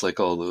 just like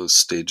all those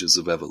stages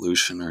of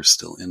evolution are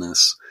still in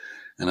us.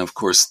 And of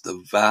course,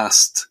 the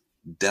vast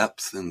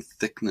depth and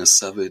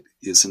thickness of it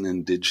is an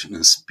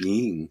indigenous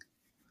being.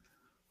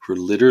 For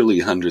literally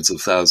hundreds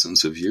of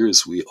thousands of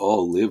years, we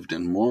all lived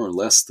in more or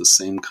less the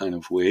same kind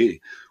of way,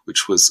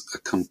 which was a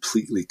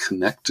completely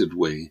connected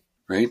way,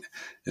 right?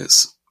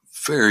 It's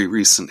very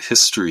recent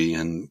history,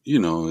 and,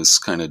 it's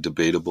kind of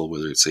debatable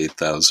whether it's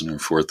 8,000 or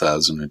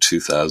 4,000 or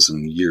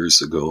 2,000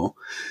 years ago.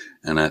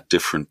 And at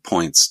different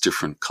points,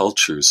 different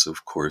cultures,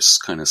 of course,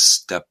 kind of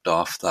stepped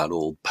off that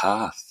old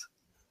path.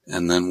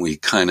 And then we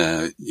kind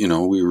of,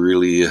 we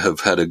really have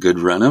had a good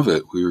run of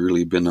it. We've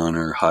really been on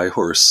our high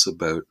horse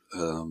about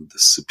the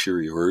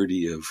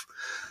superiority of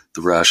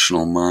the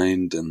rational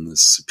mind and the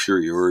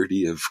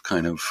superiority of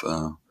kind of,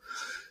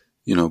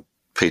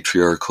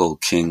 patriarchal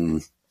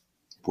king,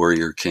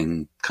 warrior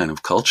king kind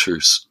of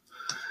cultures.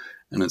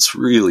 And it's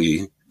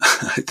really,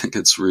 I think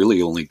it's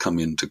really only come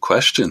into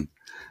question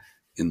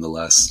in the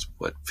last,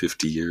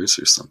 50 years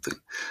or something,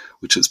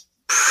 which is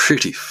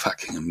pretty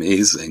fucking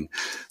amazing,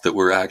 that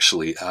we're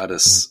actually at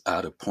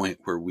a point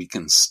where we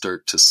can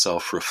start to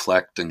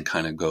self-reflect and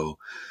kind of go,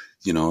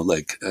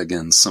 like,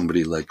 again,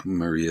 somebody like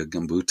Maria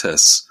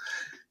Gambutes,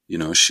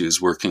 she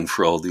was working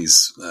for all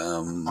these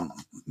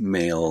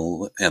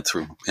male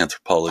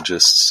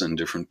anthropologists and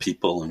different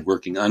people and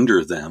working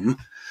under them.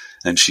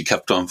 And she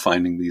kept on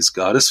finding these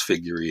goddess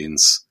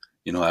figurines,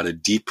 at a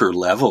deeper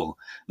level.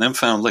 And then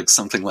found like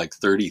something like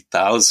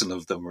 30,000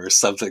 of them or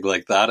something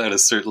like that at a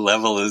certain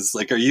level. Is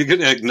like, are you going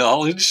to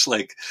acknowledge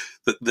like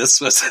that this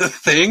was a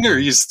thing? Or are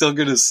you still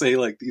going to say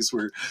like these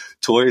were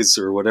toys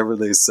or whatever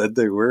they said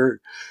they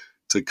were,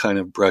 to kind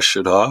of brush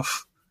it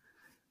off?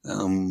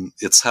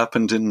 It's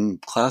happened in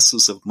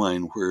classes of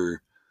mine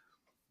where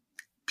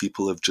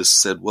people have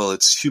just said, well,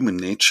 it's human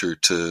nature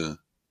to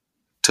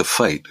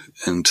fight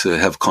and to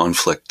have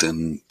conflict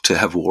and to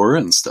have war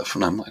and stuff.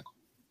 And I'm like,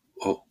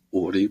 oh,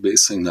 what are you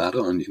basing that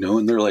on?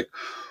 And they're like,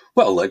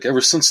 well, like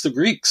ever since the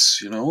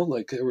Greeks,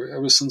 like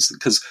ever since,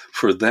 because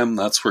for them,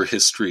 that's where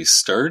history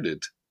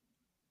started,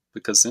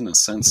 because in a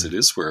sense, it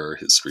is where our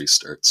history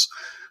starts.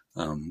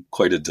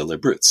 Quite a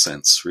deliberate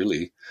sense,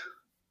 really.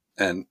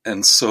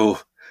 And so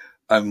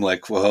I'm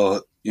like,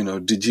 well,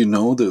 did you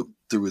know that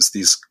there was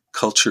these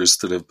cultures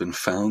that have been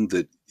found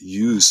that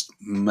used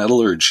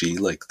metallurgy,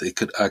 like they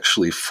could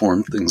actually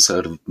form things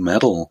out of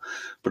metal,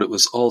 but it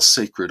was all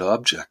sacred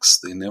objects.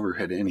 They never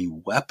had any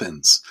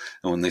weapons.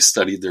 And when they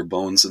studied their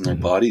bones and their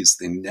bodies,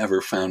 they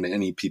never found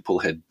any people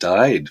had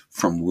died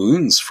from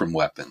wounds from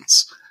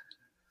weapons.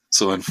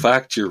 So in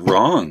fact, you're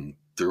wrong.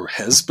 There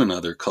has been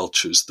other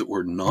cultures that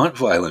were not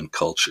violent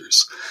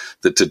cultures,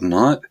 that did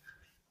not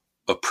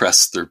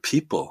oppress their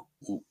people.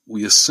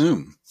 We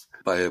assume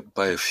by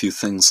a few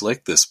things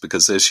like this,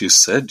 because as you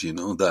said,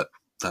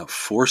 that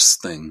force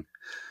thing,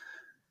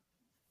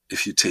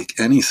 if you take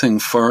anything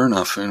far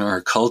enough in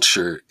our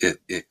culture,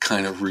 it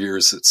kind of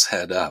rears its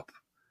head up,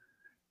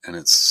 and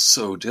it's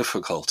so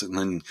difficult. And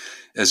then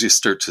as you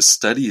start to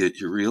study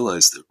it, you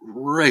realize that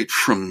right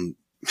from,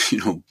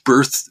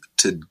 birth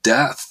to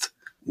death,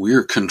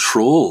 we're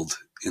controlled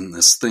in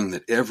this thing,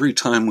 that every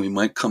time we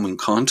might come in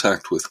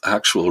contact with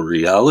actual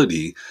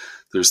reality,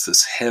 there's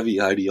this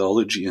heavy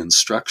ideology and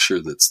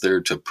structure that's there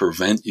to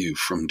prevent you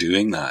from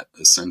doing that,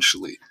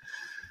 essentially.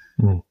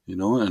 And I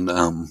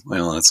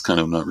know that's kind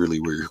of not really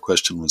where your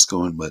question was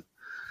going, but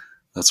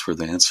that's where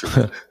the answer is.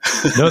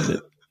 No,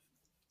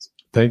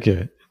 thank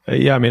you.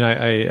 Yeah, I mean,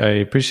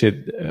 I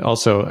appreciate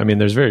also, I mean,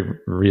 there's very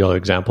real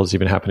examples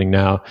even happening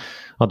now.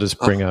 I'll just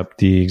bring up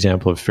the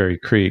example of Fairy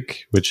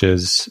Creek, which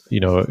is, a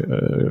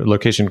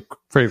location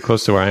very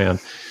close to where I am,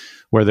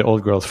 where the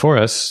old growth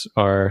forests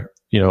are,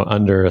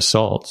 under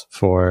assault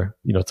for,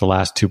 the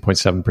last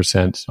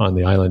 2.7% on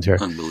the island here.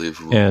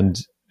 Unbelievable. And,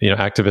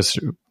 activists,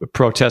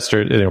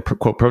 protesters,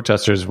 quote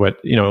protesters, what,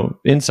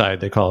 inside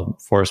they call them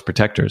forest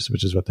protectors,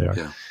 which is what they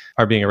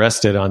are being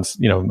arrested on,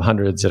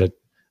 hundreds at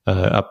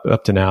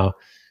up to now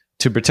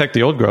to protect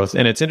the old growth.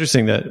 And it's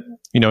interesting that,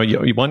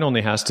 one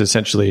only has to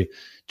essentially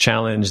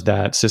challenge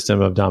that system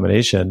of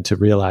domination to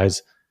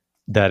realize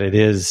that it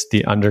is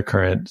the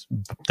undercurrent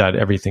that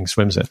everything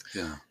swims in.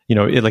 Yeah.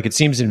 It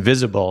seems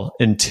invisible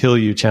until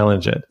you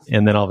challenge it.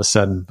 And then all of a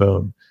sudden,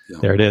 boom,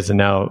 there it is. And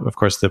now, of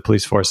course, the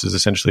police force is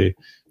essentially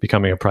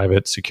becoming a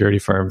private security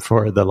firm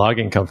for the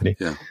logging company.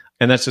 Yeah.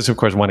 And that's just, of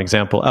course, one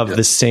example of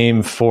the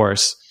same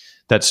force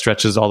that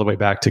stretches all the way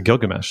back to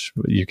Gilgamesh.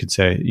 You could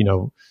say,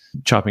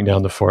 chopping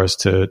down the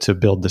forest to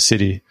build the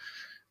city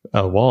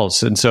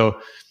walls. And so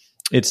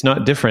it's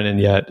not different. And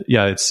yet,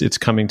 it's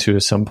coming to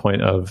some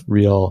point of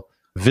real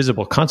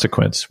visible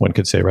consequence, one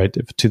could say, right,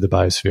 to the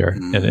biosphere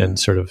and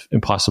sort of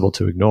impossible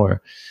to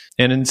ignore.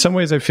 And in some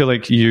ways, I feel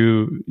like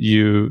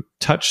you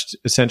touched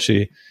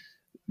essentially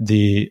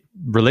the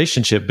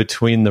relationship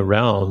between the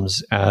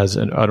realms as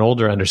an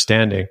older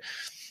understanding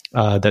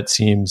that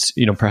seems,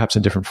 perhaps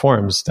in different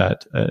forms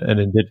that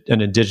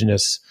an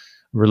indigenous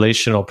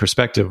relational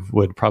perspective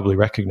would probably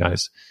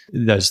recognize.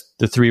 As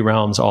the three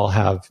realms all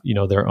have,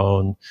 their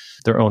own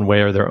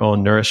way or their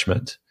own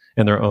nourishment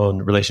and their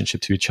own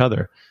relationship to each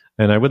other.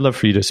 And I would love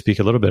for you to speak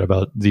a little bit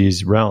about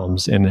these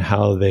realms and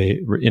how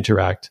they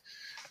interact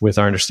with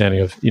our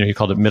understanding of, you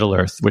called it Middle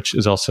Earth, which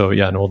is also,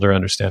 an older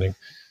understanding,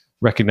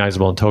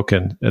 recognizable in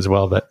token as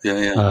well. But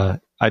I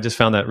just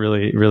found that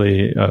really,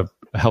 really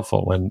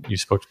helpful when you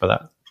spoke about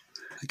that.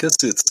 I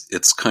guess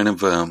it's kind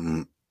of,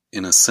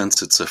 in a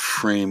sense, it's a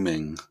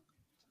framing.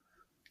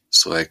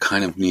 So I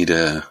kind of need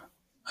a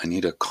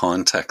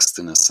context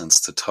in a sense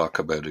to talk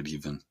about it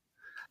even.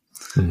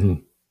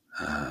 Mm-hmm.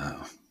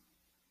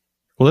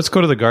 Well, let's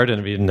go to the Garden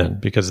of Eden then,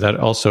 because that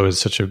also is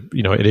such a,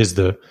 it is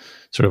the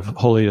sort of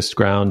holiest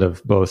ground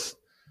of both,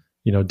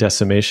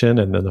 decimation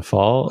and then the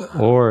fall,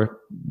 or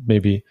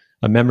maybe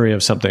a memory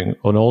of something,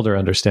 an older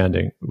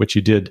understanding, which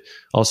you did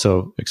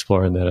also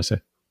explore in that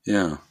essay.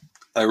 Yeah.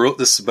 I wrote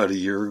this about a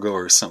year ago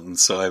or something,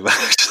 so I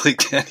actually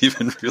can't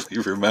even really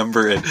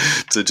remember it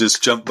to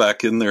just jump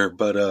back in there.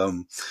 But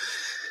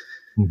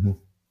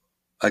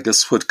I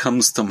guess what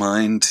comes to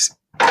mind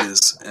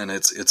is, and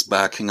it's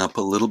backing up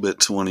a little bit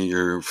to one of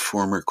your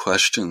former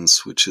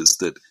questions, which is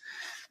that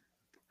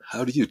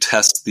how do you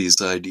test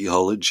these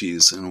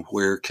ideologies and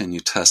where can you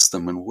test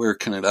them and where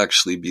can it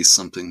actually be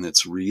something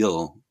that's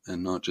real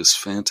and not just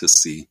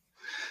fantasy?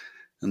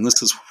 And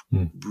this is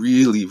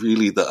really,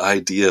 really the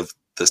idea of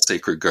the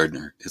sacred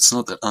gardener. It's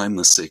not that I'm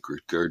the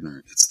sacred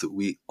gardener. It's that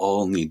we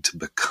all need to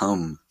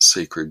become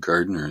sacred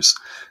gardeners.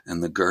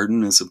 And the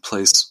garden is a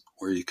place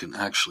where you can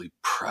actually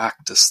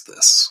practice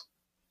this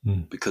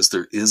because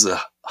there is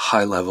a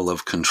high level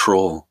of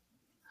control.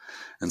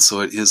 And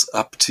so it is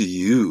up to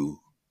you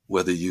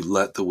whether you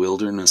let the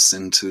wilderness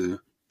into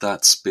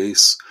that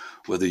space,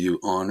 whether you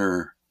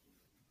honor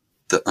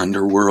the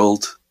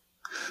underworld,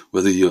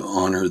 whether you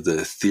honor the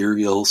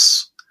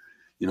ethereals,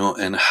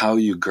 and how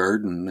you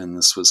garden, and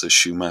this was a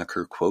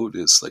Schumacher quote,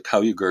 is like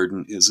how you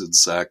garden is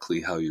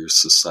exactly how your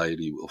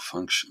society will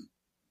function.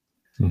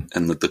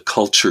 And that the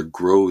culture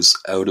grows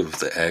out of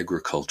the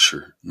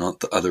agriculture, not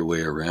the other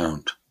way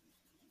around.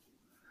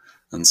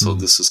 And so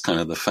this is kind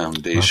of the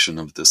foundation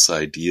of this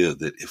idea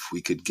that if we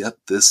could get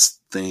this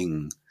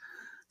thing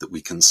that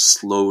we can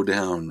slow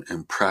down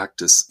and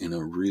practice in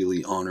a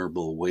really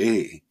honorable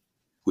way,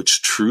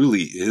 which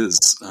truly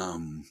is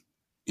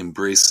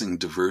embracing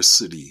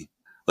diversity,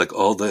 like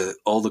all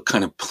the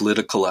kind of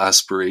political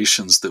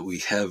aspirations that we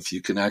have,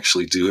 you can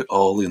actually do it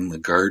all in the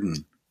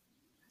garden.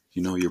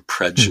 Your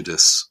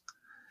prejudice,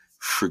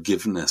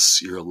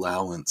 forgiveness, your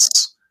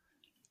allowance,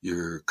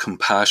 your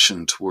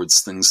compassion towards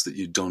things that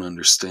you don't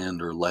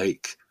understand or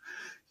like,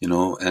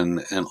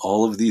 and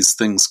all of these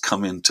things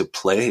come into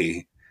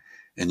play,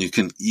 and you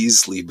can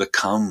easily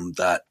become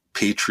that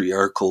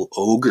patriarchal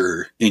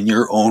ogre in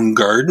your own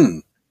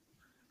garden,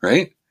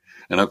 right?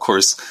 And of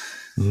course,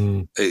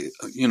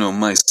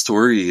 my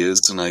story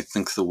is, and I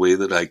think the way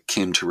that I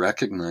came to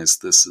recognize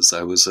this is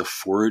I was a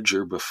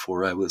forager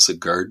before I was a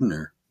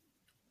gardener,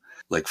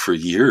 like for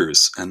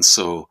years. And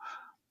so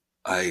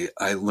I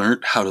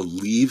learned how to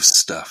leave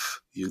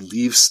stuff. You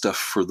leave stuff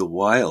for the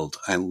wild.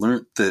 I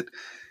learned that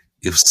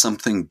if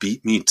something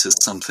beat me to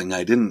something,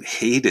 I didn't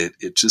hate it.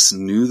 It just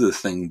knew the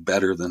thing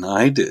better than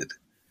I did,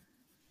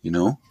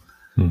 and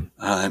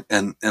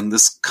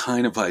this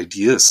kind of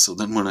idea. So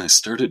then when I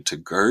started to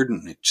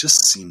garden, it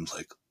just seemed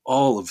like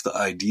all of the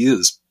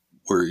ideas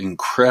were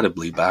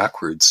incredibly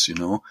backwards,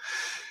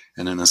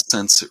 and in a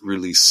sense, it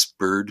really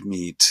spurred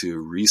me to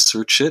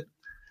research it,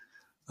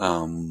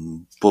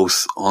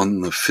 both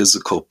on the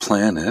physical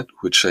planet,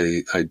 which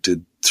I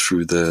did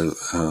through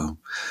the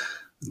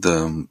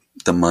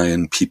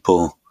Mayan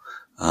people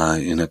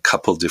in a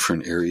couple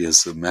different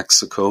areas of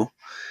Mexico,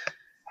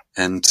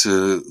 and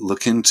to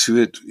look into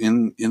it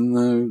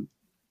in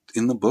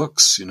in the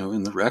books,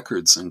 in the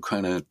records, and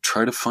kind of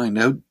try to find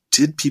out,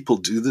 did people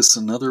do this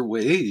another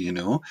way,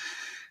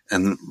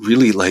 And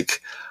really,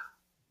 like,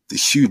 the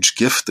huge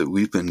gift that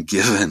we've been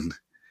given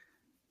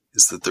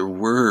is that there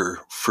were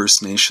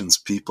First Nations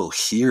people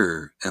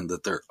here, and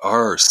that there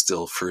are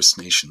still First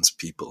Nations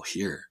people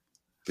here.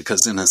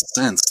 Because in a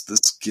sense,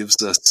 this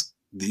gives us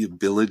the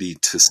ability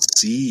to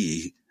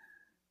see,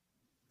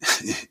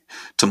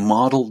 to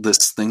model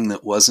this thing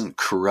that wasn't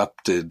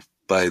corrupted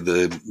by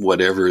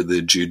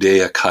the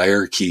Judaic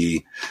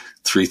hierarchy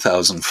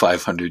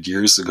 3,500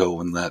 years ago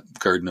when that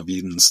Garden of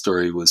Eden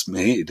story was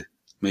made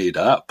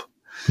up.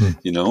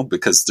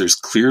 Because there's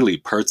clearly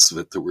parts of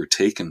it that were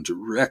taken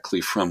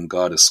directly from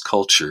goddess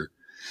culture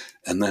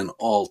and then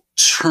all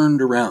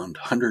turned around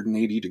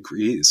 180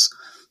 degrees.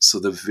 So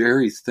the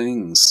very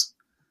things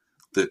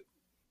that,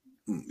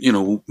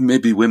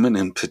 maybe women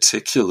in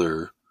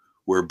particular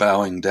were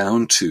bowing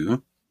down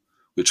to,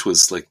 which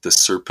was like the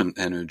serpent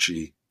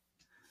energy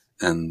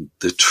and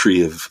the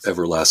tree of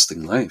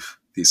everlasting life,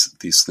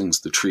 these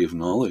things, the tree of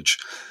knowledge.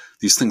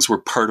 These things were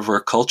part of our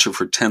culture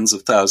for tens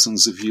of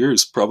thousands of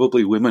years.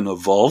 Probably women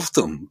evolved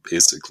them,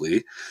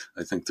 basically.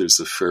 I think there's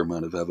a fair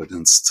amount of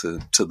evidence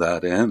to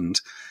that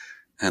end.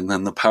 And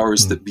then the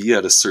powers that be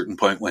at a certain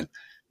point went,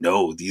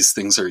 no, these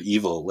things are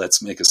evil.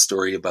 Let's make a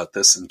story about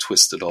this and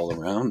twist it all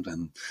around.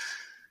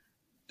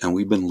 And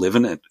we've been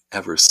living it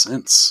ever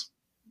since,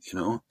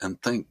 and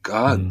thank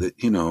God that,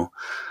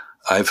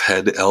 I've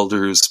had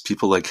elders,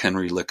 people like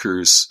Henry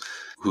Lickers,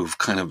 who've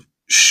kind of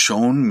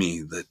shown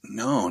me that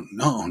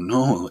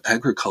no,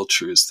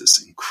 agriculture is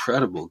this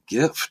incredible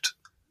gift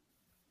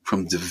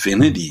from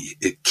divinity.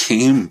 It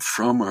came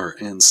from our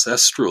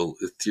ancestral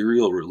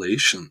ethereal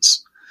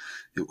relations.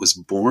 It was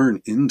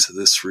born into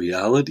this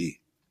reality.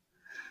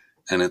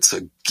 And it's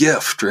a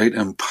gift, right?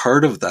 And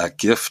part of that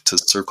gift, to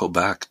circle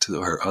back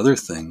to our other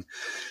thing,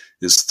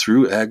 is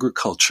through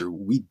agriculture,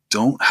 we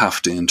don't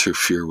have to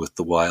interfere with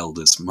the wild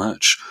as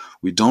much.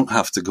 We don't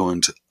have to go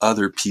into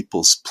other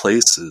people's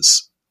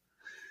places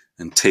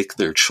and take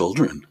their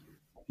children,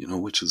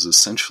 which is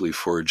essentially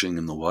foraging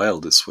in the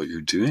wild is what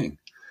you're doing.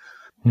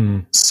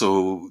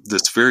 So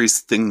this very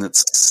thing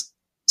that's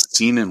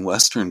seen in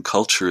Western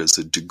culture as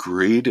a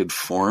degraded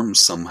form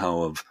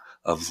somehow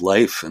of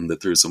life, and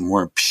that there's a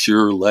more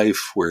pure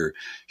life where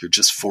you're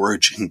just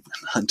foraging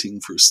and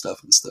hunting for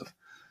stuff and stuff.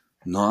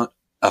 Not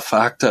a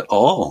fact at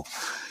all,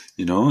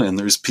 and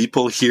there's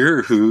people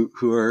here who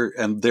are,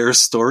 and their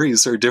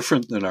stories are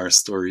different than our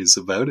stories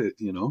about it,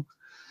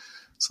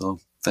 So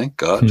thank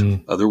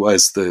God.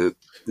 Otherwise,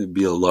 it'd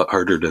be a lot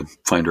harder to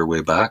find our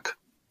way back.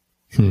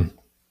 Thank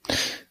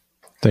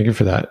you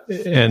for that.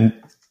 And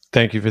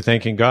thank you for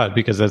thanking God,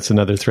 because that's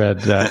another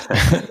thread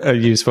that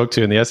you spoke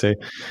to in the essay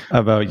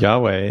about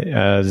Yahweh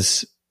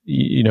as,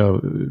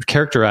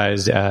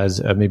 characterized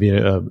as maybe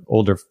an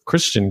older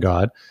Christian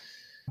God.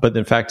 But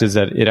the fact is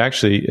that it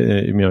actually,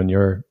 and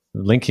you're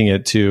linking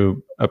it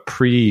to a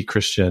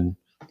pre-Christian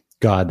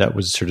God that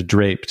was sort of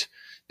draped.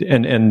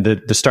 And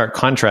the stark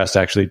contrast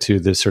actually to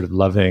this sort of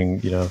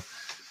loving,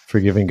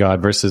 forgiving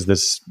God versus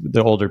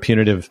the older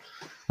punitive,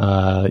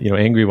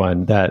 angry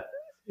one that,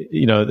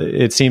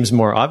 it seems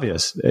more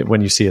obvious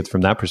when you see it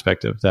from that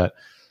perspective that,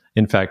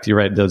 in fact, you're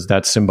right,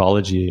 that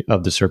symbology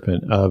of the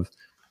serpent, of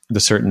the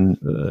certain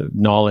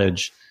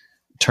knowledge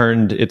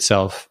turned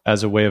itself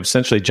as a way of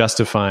essentially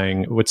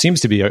justifying what seems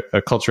to be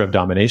a culture of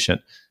domination,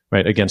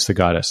 right, against the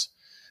goddess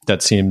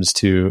that seems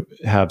to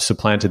have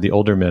supplanted the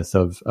older myth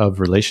of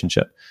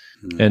relationship.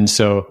 And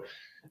so,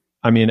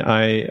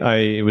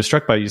 I was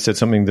struck by, you said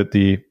something that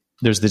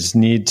there's this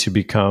need to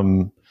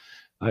become,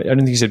 I don't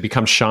think you said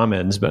become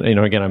shamans, but,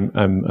 again,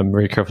 I'm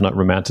very careful not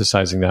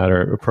romanticizing that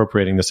or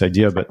appropriating this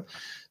idea, but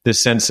this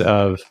sense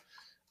of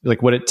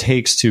like what it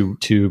takes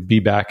to be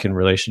back in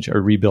relationship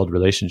or rebuild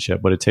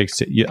relationship, what it takes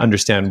to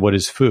understand what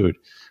is food,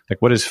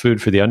 like what is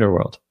food for the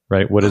underworld,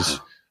 right? What is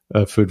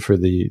food for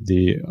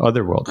the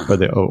other world or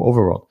the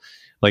overworld?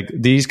 Like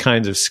these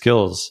kinds of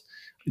skills,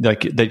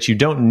 like that you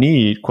don't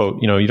need,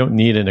 quote, you don't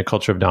need in a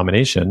culture of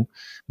domination,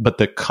 but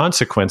the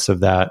consequence of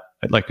that,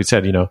 like we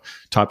said,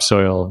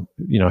 topsoil,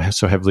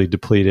 so heavily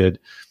depleted,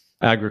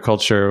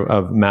 agriculture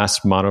of mass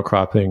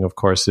monocropping, of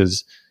course,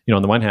 is,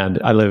 on the one hand,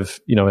 I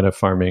live, in a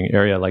farming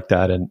area like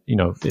that, and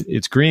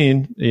it's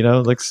green,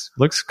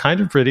 looks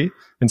kind of pretty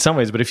in some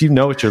ways, but if you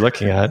know what you're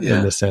looking at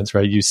in this sense,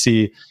 right, you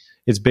see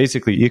it's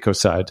basically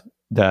ecocide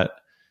that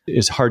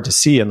is hard to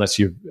see unless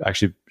you're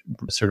actually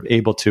sort of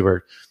able to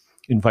or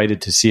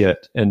invited to see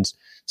it. And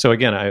so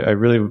again, I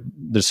really,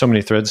 there's so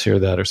many threads here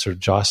that are sort of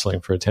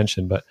jostling for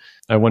attention, but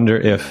I wonder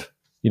if,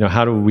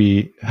 how do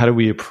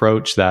we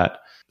approach that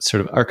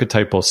sort of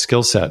archetypal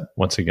skill set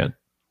once again?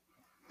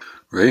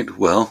 Right.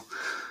 Well,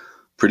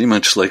 pretty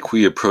much like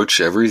we approach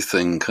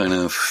everything kind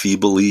of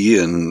feebly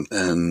and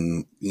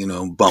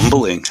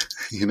bumbling,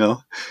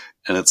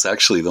 and it's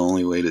actually the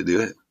only way to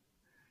do it,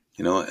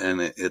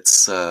 and it's,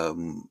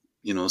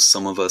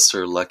 some of us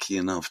are lucky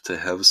enough to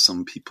have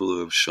some people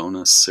who have shown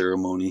us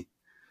ceremony,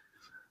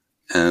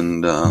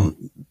 and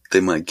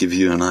they might give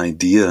you an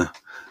idea,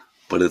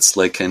 but it's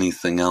like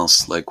anything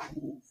else. Like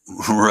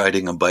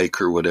riding a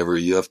bike or whatever,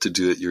 you have to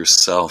do it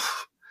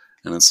yourself.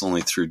 And it's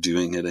only through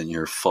doing it in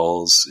your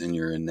falls, in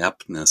your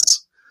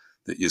ineptness,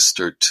 that you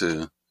start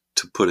to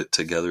put it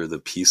together, the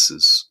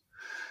pieces.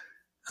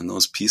 And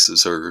those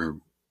pieces are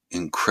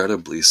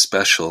incredibly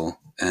special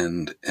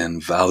and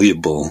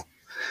valuable.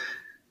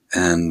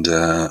 And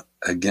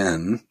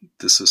again,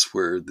 this is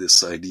where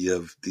this idea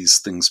of these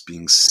things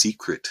being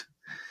secret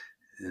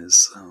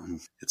is,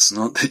 it's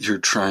not that you're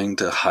trying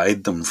to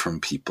hide them from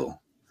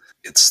people.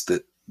 It's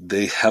that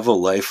they have a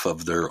life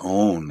of their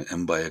own,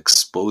 and by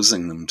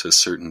exposing them to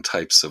certain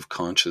types of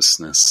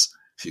consciousness,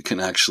 you can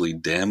actually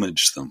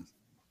damage them.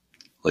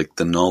 Like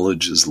the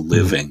knowledge is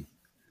living,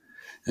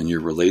 and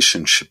your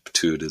relationship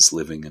to it is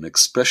living. And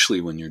especially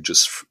when you're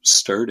just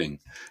starting,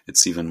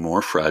 it's even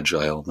more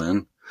fragile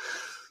then.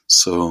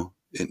 So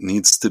it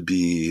needs to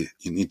be,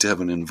 you need to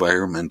have an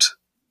environment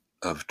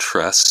of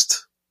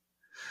trust,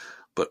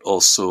 but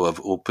also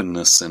of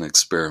openness and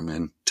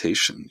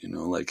experimentation.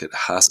 Like it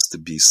has to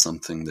be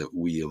something that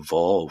we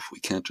evolve. We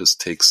can't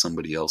just take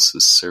somebody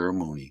else's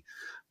ceremony.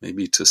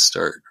 Maybe to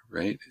start,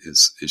 right,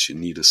 is you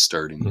need a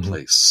starting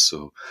place.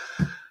 So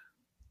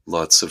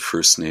lots of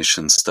First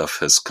Nation stuff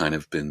has kind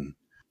of been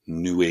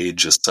New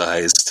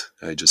Age-icized.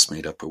 I just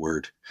made up a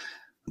word.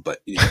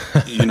 But,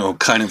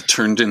 kind of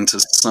turned into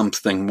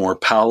something more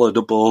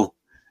palatable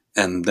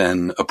and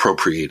then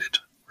appropriated,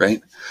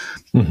 right?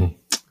 Mm-hmm.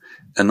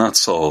 And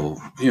that's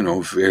all,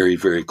 very,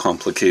 very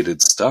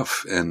complicated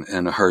stuff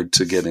and hard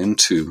to get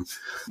into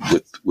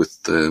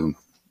with the,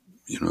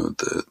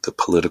 the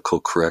political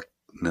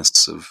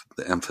correctness of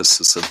the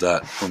emphasis of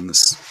that on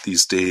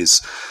these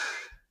days.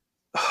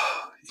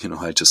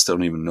 I just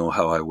don't even know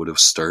how I would have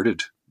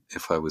started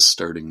if I was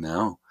starting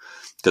now.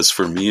 Because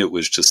for me, it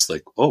was just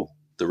like, oh,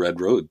 the Red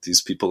Road,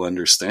 these people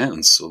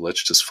understand, so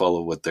let's just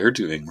follow what they're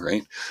doing,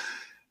 right?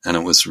 And it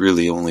was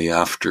really only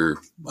after,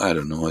 I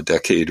don't know, a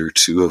decade or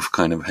two of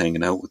kind of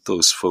hanging out with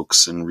those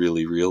folks and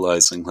really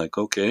realizing like,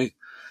 okay,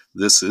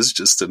 this is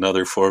just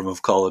another form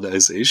of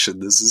colonization.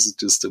 This is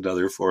just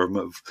another form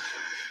of,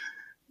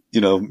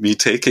 me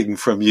taking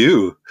from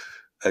you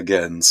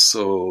again.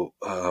 So,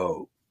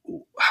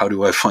 how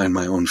do I find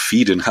my own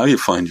feet? And how you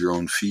find your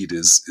own feet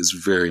is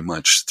very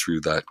much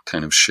through that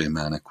kind of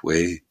shamanic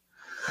way.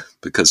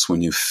 Because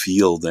when you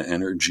feel the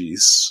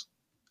energies,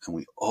 and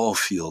we all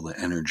feel the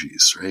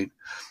energies, right?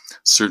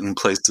 Certain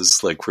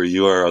places like where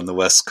you are on the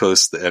West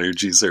Coast, the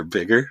energies are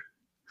bigger,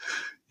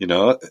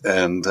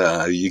 and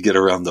you get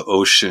around the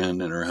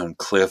ocean and around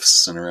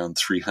cliffs and around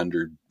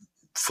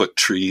 300-foot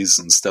trees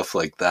and stuff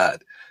like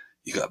that.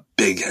 You got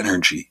big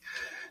energy.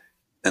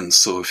 And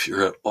so if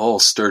you're at all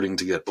starting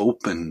to get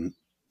open,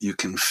 you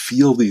can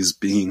feel these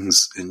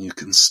beings and you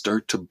can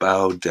start to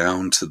bow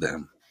down to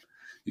them.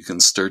 You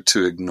can start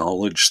to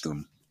acknowledge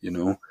them,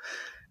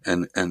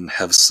 and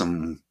have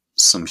some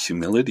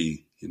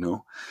humility,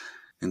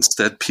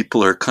 Instead,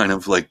 people are kind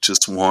of like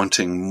just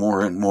wanting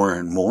more and more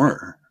and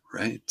more,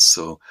 right?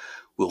 So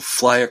we'll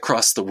fly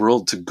across the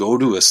world to go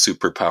to a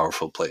super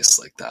powerful place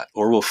like that,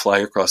 or we'll fly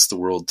across the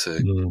world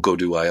to go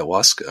do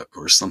ayahuasca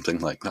or something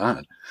like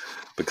that,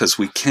 because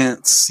we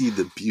can't see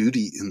the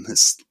beauty in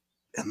this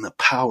and the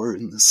power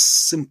in this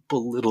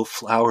simple little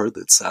flower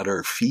that's at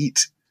our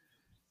feet.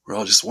 We're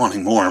all just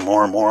wanting more and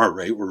more and more,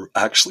 right? We're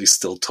actually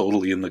still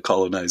totally in the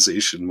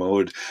colonization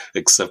mode,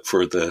 except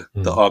for the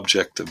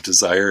object of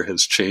desire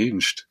has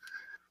changed,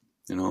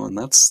 and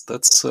that's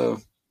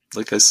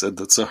like I said,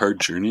 that's a hard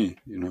journey,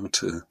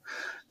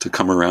 to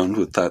come around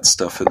with that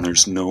stuff. And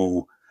there's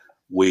no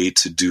way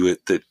to do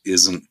it that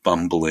isn't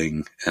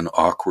bumbling and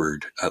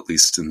awkward, at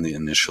least in the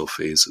initial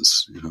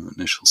phases,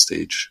 initial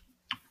stage.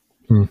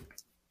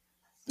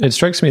 It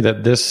strikes me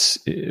that this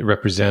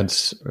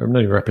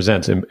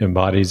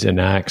embodies,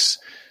 enacts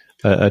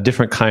a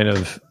different kind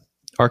of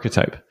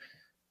archetype.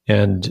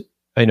 And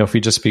I know if we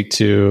just speak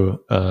to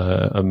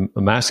a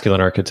masculine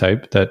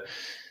archetype, that,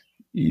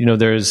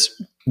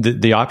 there's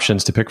the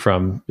options to pick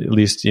from, at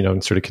least,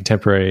 in sort of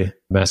contemporary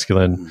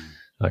masculine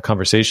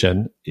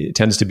conversation, it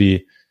tends to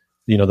be,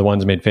 the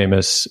ones made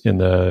famous in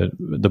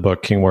the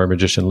book King, Warrior,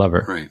 Magician,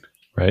 Lover.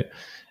 Right.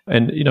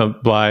 And,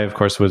 Bly, of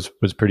course, was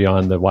pretty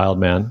on the wild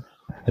man,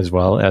 as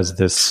well as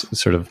this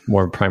sort of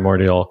more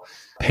primordial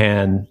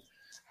pan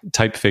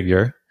type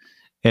figure.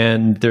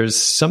 And there's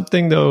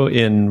something, though,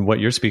 in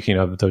what you're speaking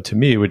of, though, to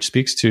me, which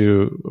speaks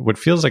to what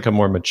feels like a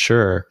more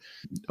mature,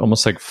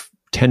 almost like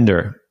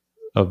tender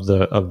of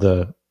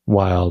the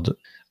wild,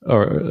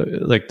 or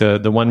like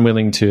the one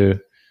willing to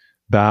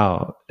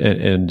bow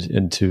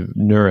and to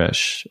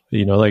nourish.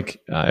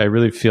 Like I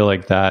really feel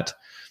like that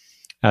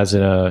as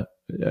an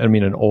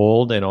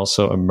old and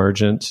also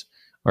emergent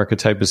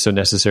archetype is so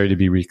necessary to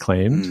be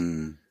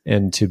reclaimed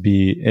and to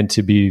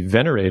be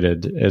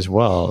venerated as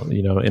well,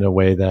 in a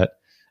way that,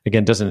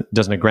 again, doesn't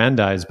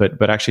aggrandize,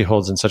 but actually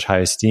holds in such high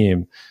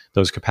esteem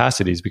those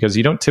capacities, because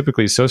you don't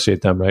typically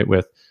associate them, right,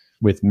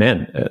 with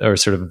men, or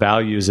sort of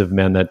values of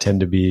men that tend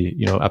to be,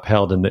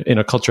 upheld in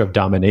a culture of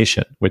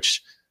domination,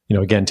 which,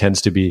 again,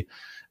 tends to be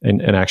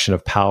an action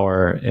of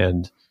power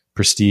and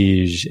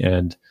prestige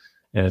and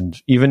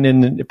And even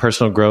in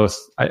personal growth,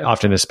 I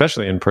often,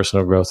 especially in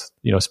personal growth,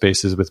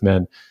 spaces with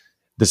men,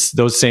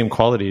 those same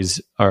qualities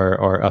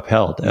are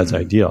upheld as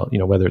ideal,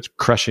 whether it's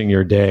crushing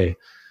your day,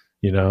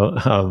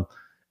 and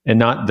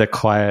not the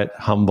quiet,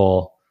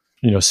 humble,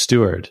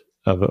 steward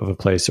of a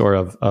place, or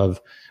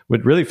of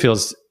what really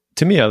feels,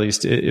 to me at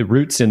least, it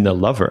roots in the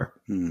lover,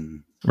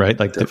 right?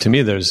 Like to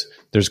me, there's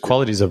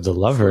qualities of the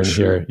lover in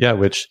here. Yeah.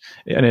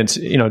 And it's,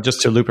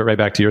 just to loop it right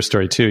back to your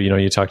story too,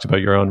 you talked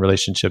about your own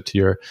relationship to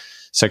your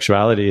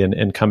sexuality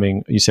and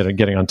coming, you said,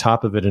 getting on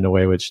top of it in a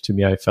way, which to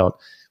me, I felt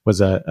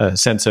was a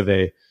sense of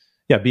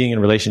being in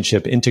a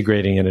relationship,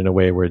 integrating it in a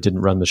way where it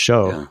didn't run the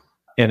show. Yeah.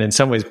 And in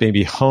some ways,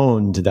 maybe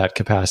honed that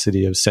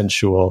capacity of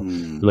sensual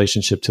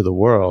relationship to the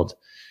world,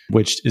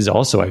 which is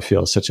also, I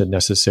feel, such a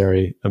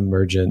necessary,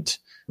 emergent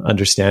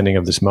understanding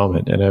of this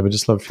moment. And I would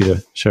just love for you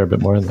to share a bit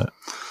more on that.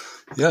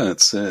 Yeah,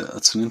 that's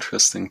an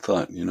interesting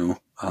thought.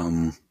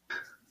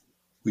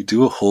 We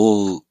do a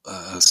whole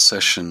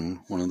session,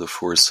 one of the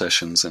 4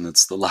 sessions, and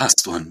it's the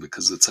last one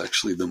because it's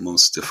actually the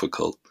most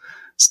difficult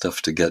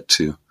stuff to get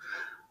to,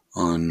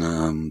 on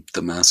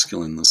the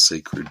masculine, the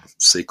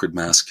sacred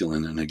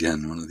masculine. And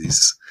again, one of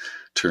these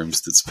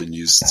terms that's been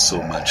used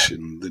so much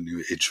in the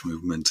New Age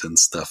movement and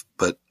stuff.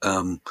 But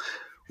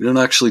we don't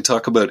actually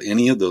talk about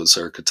any of those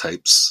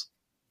archetypes.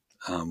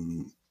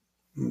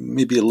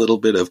 Maybe a little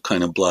bit of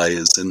kind of Bly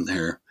is in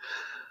there.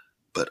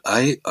 But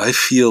I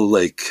feel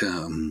like,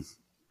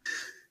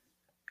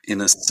 in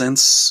a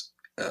sense,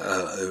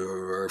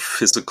 our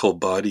physical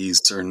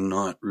bodies are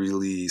not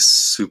really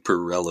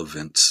super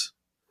relevant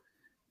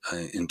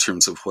in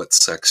terms of what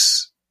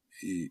sex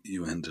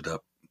you ended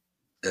up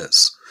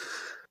as.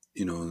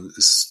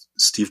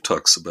 Steve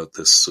talks about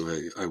this, so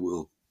I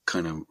will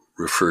kind of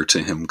refer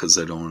to him because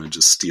I don't want to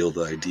just steal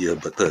the idea,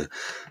 but the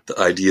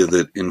idea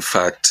that in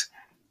fact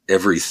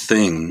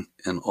everything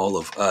and all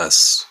of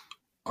us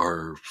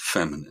are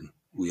feminine.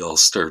 We all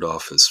start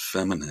off as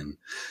feminine,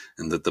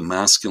 and that the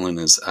masculine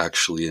is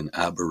actually an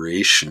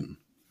aberration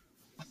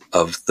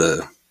of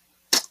the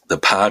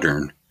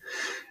pattern,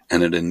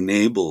 and it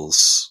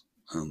enables,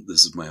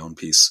 this is my own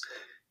piece,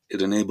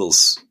 it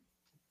enables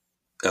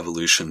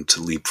evolution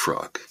to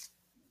leapfrog,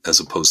 as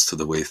opposed to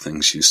the way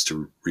things used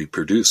to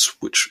reproduce,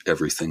 which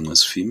everything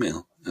was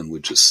female and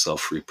would just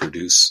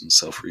self-reproduce and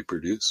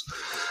self-reproduce.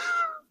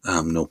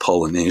 No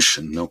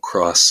pollination, no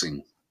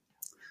crossing.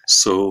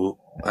 So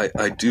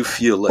I do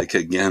feel like,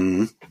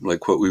 again,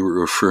 like what we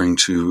were referring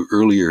to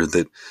earlier,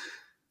 that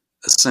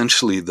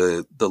essentially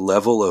the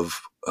level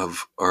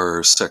of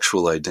our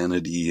sexual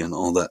identity and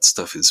all that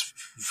stuff is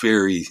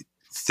very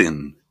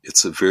thin.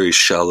 It's a very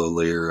shallow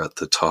layer at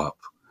the top.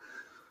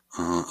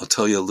 I'll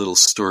tell you a little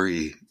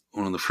story.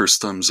 One of the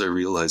first times I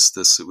realized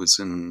this, it was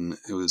in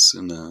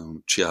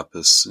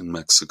Chiapas in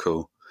Mexico.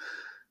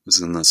 It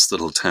was in this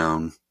little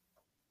town.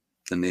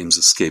 The name's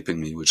escaping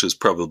me, which is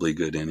probably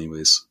good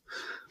anyways.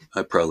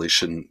 I probably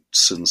shouldn't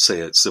say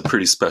it. It's a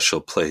pretty special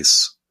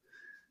place.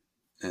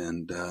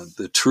 And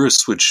the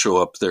tourists would show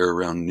up there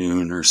around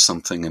noon or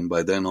something, and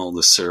by then all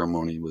the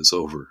ceremony was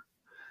over.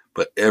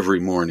 But every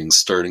morning,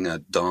 starting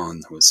at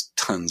dawn, there was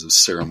tons of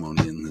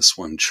ceremony in this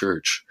one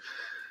church.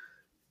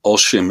 All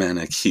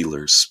shamanic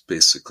healers,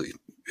 basically.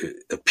 It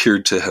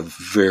appeared to have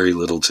very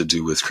little to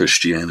do with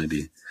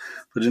Christianity.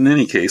 But in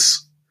any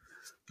case,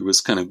 there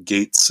was kind of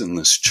gates in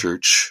this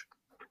church,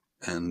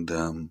 and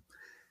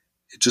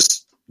it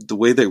just, the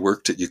way they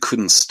worked it, you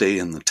couldn't stay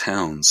in the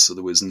town, so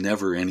there was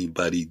never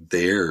anybody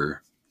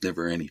there,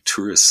 never any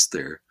tourists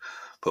there.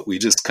 But we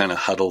just kind of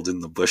huddled in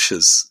the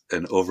bushes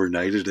and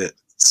overnighted it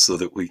so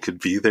that we could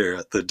be there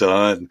at the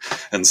dawn.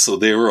 And so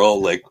they were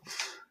all like,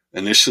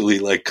 initially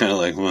like, kind of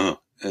like,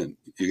 well, and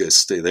you guys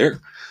stay there.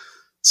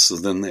 So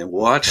then they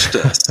watched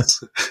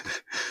us.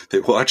 They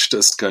watched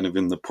us kind of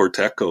in the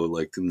portico,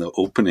 like in the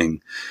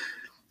opening,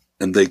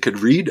 and they could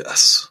read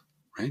us,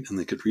 right? And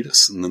they could read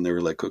us. And then they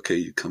were like, okay,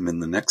 you come in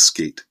the next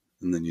gate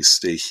and then you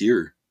stay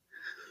here.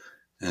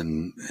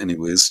 And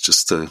anyways,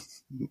 just to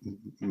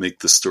make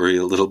the story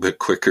a little bit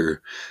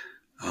quicker,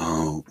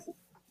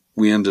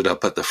 we ended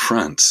up at the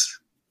front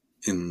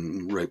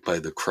right by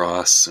the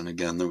cross. And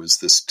again, there was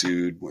this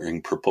dude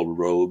wearing purple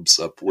robes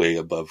up way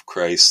above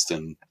Christ,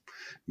 and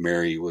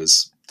Mary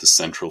was the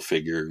central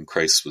figure and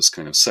Christ was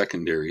kind of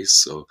secondary.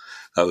 So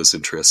that was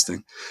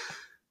interesting.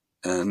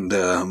 And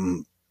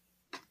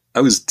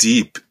I was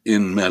deep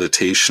in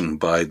meditation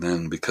by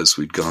then because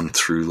we'd gone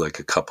through like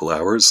a couple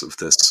hours of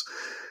this,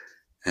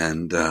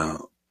 and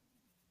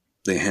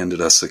they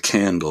handed us a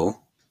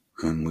candle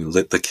and we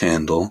lit the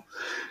candle,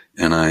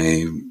 and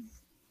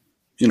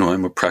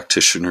I'm a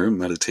practitioner of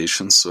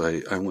meditation,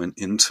 so I went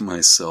into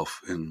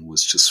myself and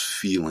was just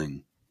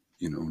feeling,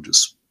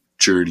 just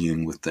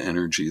journeying with the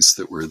energies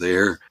that were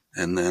there.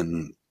 And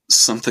then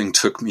something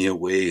took me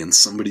away and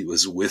somebody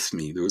was with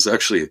me. There was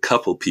actually a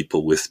couple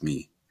people with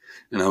me,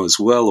 and I was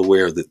well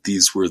aware that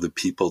these were the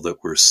people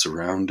that were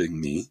surrounding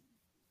me.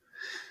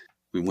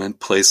 We went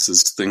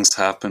places, things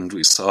happened,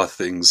 we saw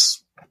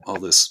things, all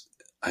this.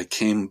 I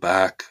came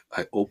back,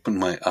 I opened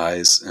my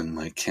eyes, and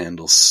my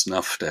candle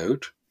snuffed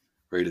out.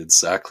 right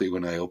exactly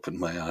when I opened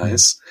my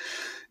eyes.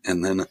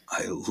 And then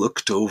I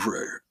looked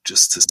over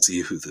just to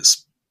see who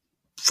this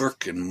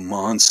frickin'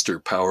 monster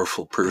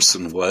powerful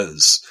person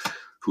was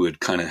who had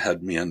kind of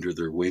had me under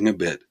their wing a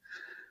bit.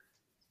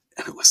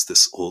 And it was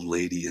this old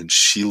lady, and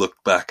she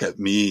looked back at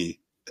me,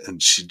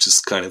 and she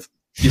just kind of,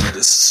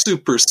 this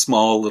super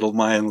small little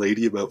Mayan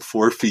lady, about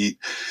 4 feet,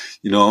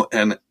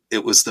 and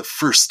it was the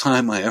first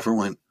time I ever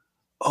went,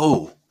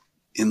 oh,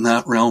 in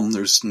that realm,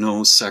 there's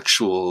no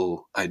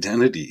sexual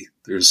identity.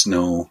 There's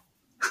no,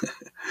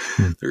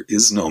 there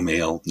is no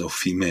male, no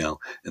female.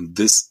 And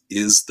this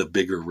is the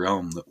bigger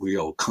realm that we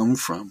all come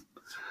from.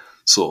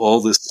 So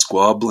all this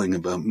squabbling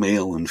about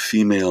male and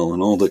female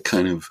and all the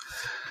kind of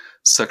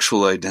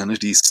sexual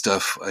identity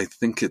stuff, I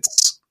think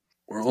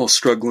we're all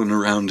struggling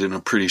around in a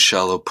pretty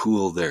shallow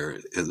pool there.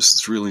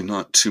 There's really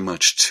not too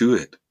much to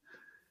it.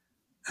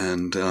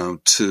 And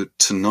to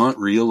not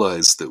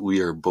realize that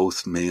we are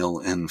both male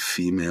and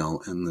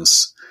female in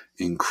this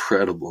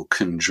incredible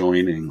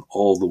conjoining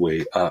all the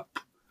way up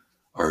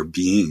our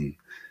being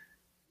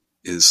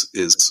is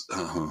it's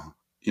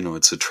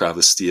a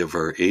travesty of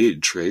our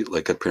age, right?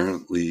 Like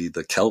apparently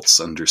the Celts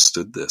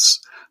understood this.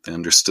 They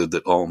understood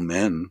that all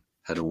men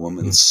had a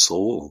woman's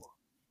soul.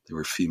 They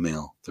were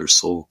female, their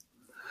soul,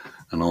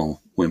 and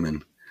all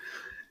women.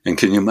 And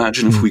can you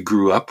imagine if we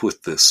grew up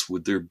with this?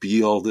 Would there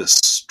be all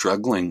this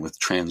struggling with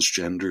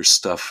transgender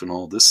stuff and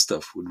all this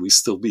stuff? Would we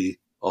still be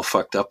all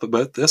fucked up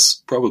about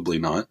this? Probably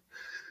not.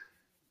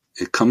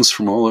 It comes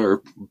from all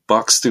our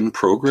boxed in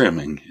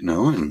programming,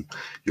 and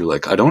you're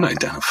like, I don't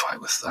identify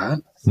with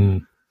that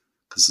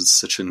because it's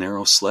such a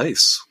narrow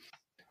slice.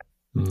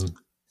 You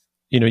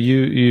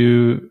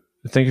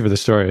thank you for the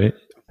story.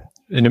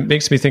 And it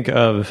makes me think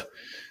of,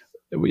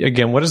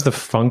 again, what is the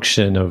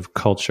function of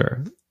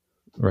culture?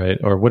 Right?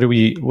 Or what do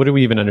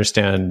we even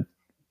understand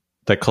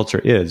that culture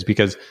is?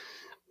 Because,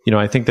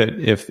 I think that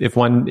if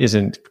one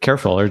isn't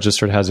careful or just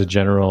sort of has a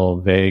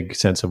general vague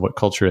sense of what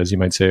culture is, you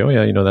might say, oh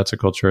yeah, that's a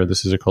culture,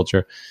 this is a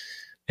culture.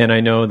 And I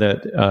know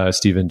that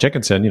Stephen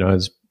Jenkinson,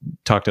 has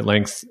talked at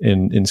length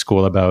in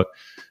school about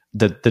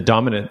the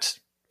dominant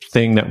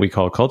thing that we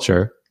call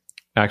culture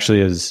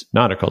actually is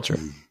not a culture,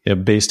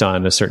 based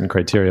on a certain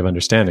criteria of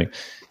understanding,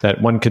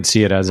 that one could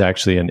see it as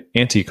actually an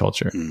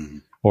anti-culture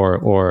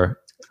or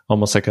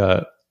almost like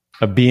a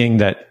being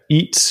that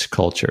eats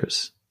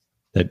cultures,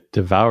 that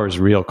devours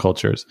real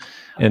cultures.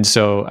 And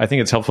so I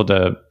think it's helpful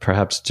to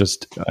perhaps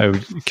I'm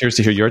curious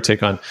to hear your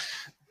take on,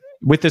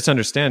 with this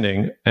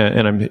understanding,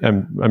 and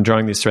I'm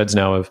drawing these threads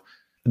now of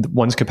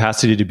one's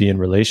capacity to be in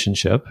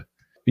relationship,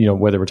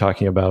 whether we're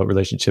talking about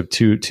relationship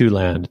to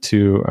land,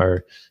 to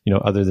our,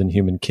 other than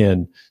human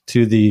kin,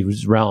 to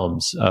these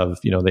realms of,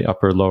 the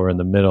upper, lower, and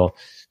the middle,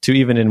 to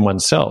even in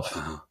oneself.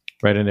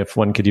 Right. And if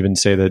one could even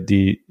say that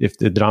if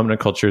the dominant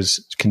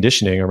culture's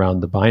conditioning around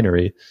the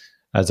binary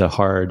as a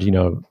hard,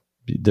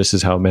 this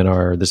is how men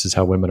are, this is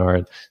how women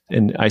are.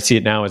 And I see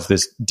it now as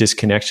this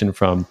disconnection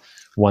from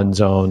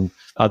one's own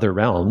other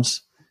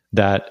realms,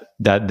 that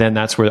then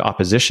that's where the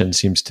opposition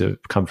seems to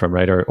come from,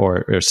 right?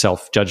 Or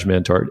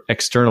self-judgment or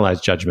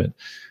externalized judgment,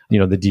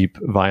 the deep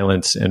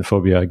violence and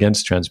phobia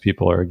against trans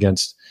people or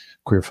against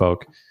queer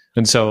folk.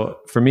 And so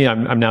for me,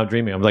 I'm now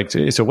dreaming. I'm like,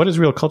 so what is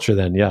real culture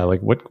then? Yeah.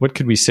 Like what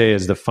could we say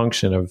is the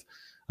function of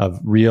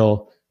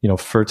real,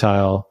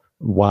 fertile,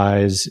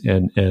 wise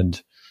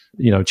and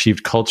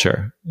achieved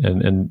culture?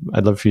 And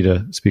I'd love for you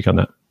to speak on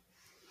that.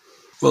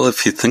 Well,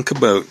 if you think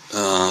about,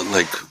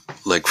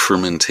 like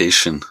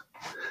fermentation,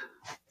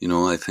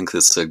 I think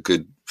that's a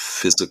good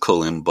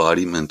physical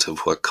embodiment of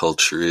what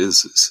culture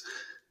is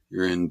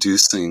you're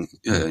introducing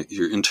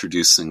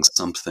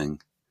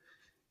something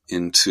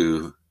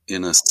into,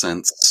 in a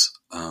sense,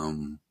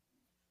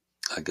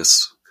 I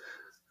guess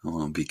I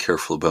want to be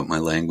careful about my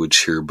language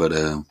here, but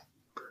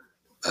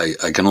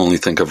I can only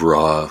think of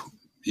raw,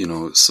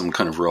 some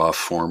kind of raw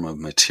form of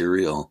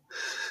material.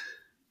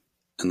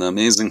 And the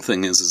amazing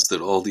thing is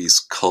that all these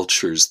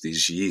cultures,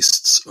 these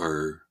yeasts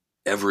are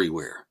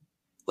everywhere.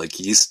 Like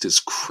yeast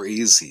is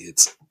crazy.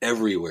 It's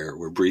everywhere.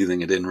 We're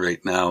breathing it in right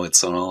now.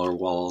 It's on all our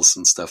walls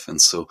and stuff. And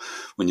so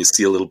when you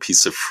see a little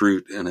piece of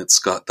fruit and it's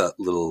got that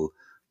little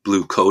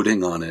blue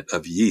coating on it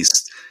of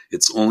yeast,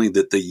 it's only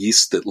that the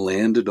yeast that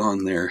landed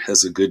on there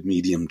has a good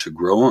medium to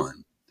grow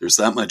on. There's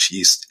that much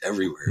yeast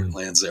everywhere. It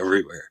lands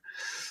everywhere.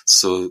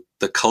 So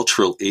the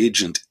cultural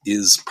agent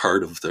is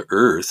part of the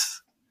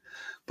earth,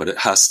 but it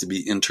has to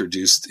be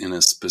introduced in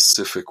a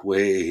specific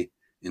way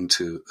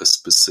into a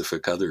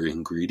specific other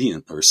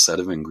ingredient or set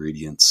of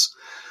ingredients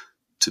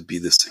to be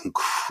this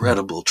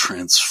incredible,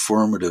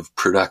 transformative,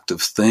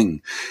 productive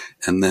thing.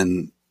 And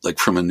then, like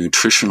from a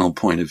nutritional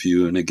point of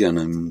view, and again,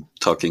 I'm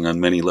talking on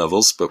many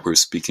levels, but we're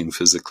speaking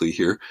physically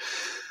here,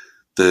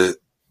 the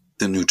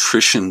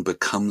nutrition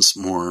becomes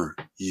more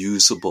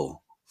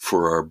usable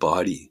for our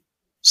body.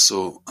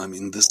 So, I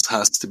mean, this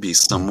has to be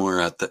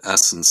somewhere at the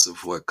essence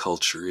of what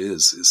culture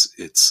is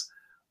it's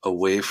a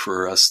way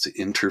for us to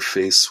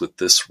interface with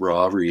this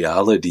raw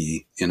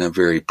reality in a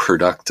very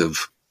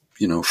productive,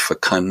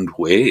 fecund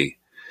way,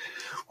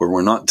 where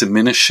we're not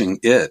diminishing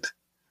it,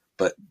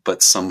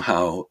 but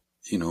somehow,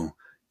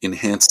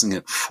 enhancing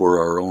it for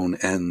our own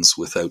ends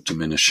without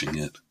diminishing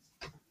it.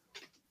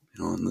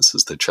 And this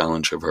is the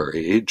challenge of our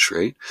age,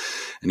 right?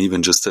 And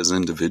even just as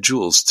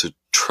individuals, to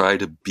try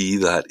to be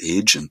that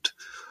agent,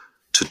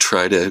 to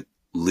try to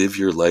live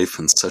your life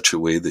in such a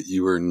way that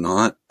you are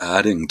not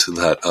adding to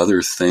that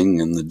other thing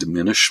and the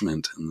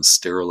diminishment and the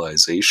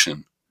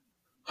sterilization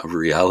of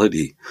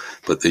reality,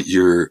 but that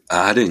you're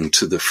adding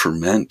to the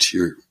ferment,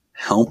 you're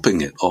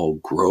helping it all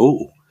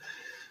grow.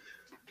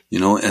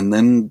 And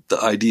then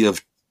the idea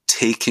of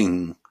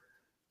taking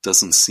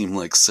doesn't seem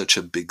like such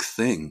a big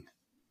thing.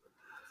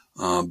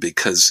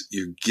 Because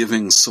you're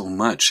giving so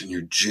much and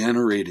you're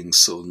generating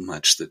so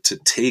much that to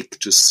take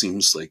just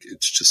seems like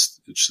it's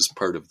just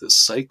part of this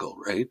cycle,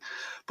 right?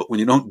 But when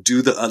you don't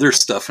do the other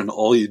stuff and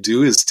all you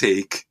do is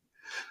take,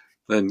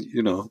 then,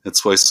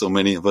 that's why so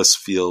many of us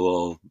feel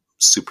all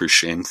super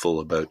shameful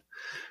about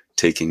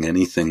taking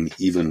anything,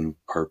 even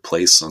our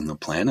place on the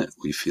planet.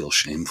 We feel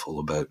shameful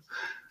about,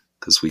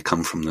 because we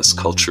come from this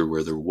culture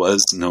where there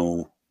was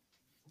no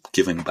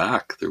giving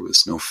back. There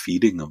was no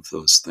feeding of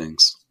those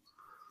things.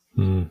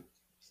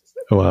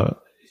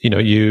 Well,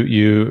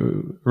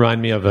 you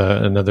remind me of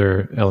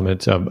another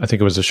element. I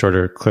think it was a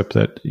shorter clip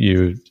that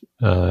you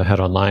had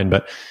online,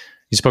 but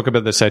you spoke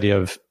about this idea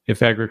of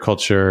if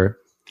agriculture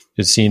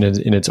is seen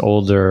in its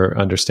older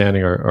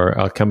understanding or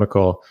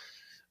alchemical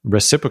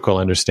reciprocal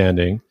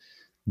understanding,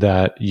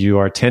 that you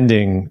are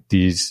tending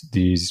these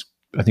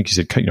I think you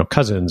said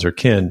cousins or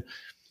kin,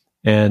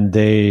 and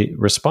they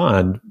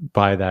respond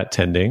by that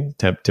tending.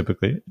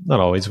 Typically, not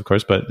always, of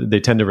course, but they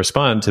tend to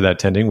respond to that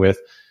tending with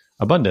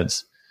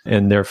abundance.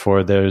 And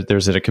therefore,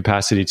 there's a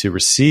capacity to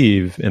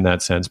receive in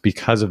that sense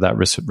because of that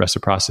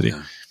reciprocity.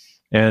 Yeah.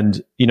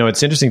 And,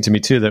 it's interesting to me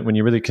too, that when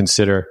you really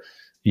consider,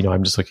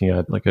 I'm just looking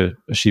at like a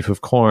sheaf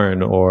of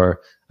corn or,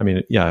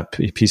 a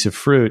piece of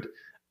fruit.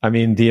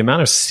 The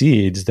amount of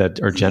seeds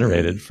that are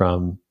generated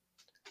from,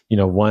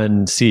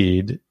 one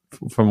seed,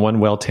 from one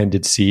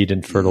well-tended seed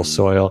in fertile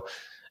soil,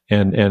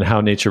 and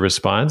how nature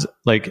responds,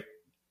 like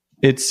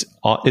it's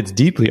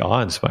deeply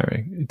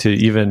awe-inspiring to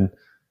even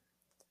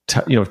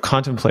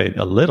contemplate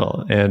a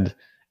little, and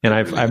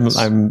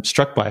I'm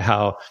struck by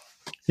how,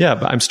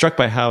 I'm struck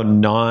by how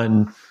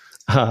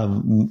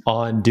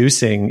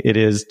awe-inducing it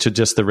is to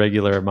just the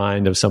regular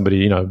mind of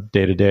somebody,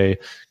 day to day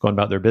going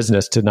about their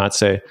business, to not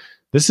say,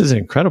 this is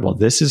incredible.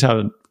 This is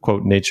how,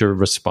 quote, nature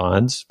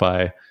responds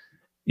by,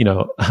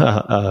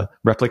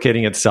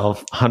 replicating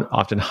itself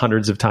often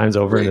hundreds of times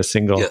over in a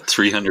single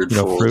 300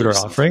 fruit or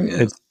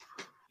offering.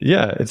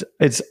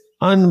 It's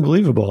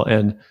unbelievable.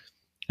 And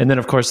then,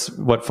 of course,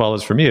 what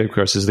follows for me, of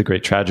course, is the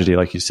great tragedy,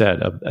 like you said,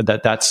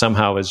 that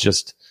somehow is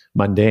just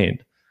mundane.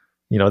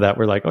 That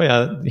we're like, oh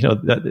yeah,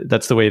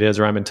 that's the way it is,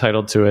 or I'm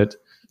entitled to it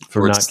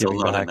for not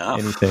giving back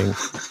anything,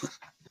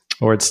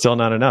 or it's still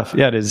not enough.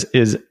 Yeah, it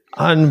is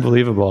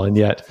unbelievable. And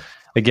yet,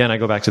 again, I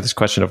go back to this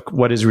question of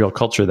what is real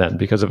culture then?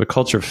 Because if a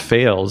culture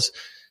fails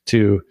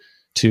to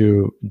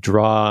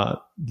draw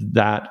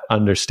that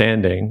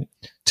understanding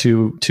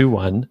to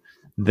one,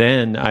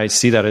 then I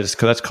see that as,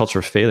 because that's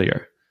culture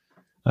failure.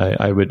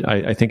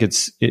 I think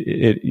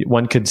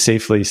one could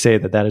safely say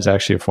that is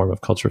actually a form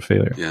of culture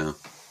failure.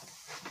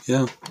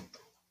 Yeah.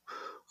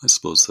 I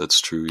suppose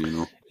that's true,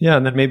 Yeah,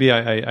 and then maybe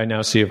I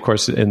now see, of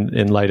course,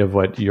 in light of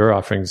what your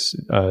offerings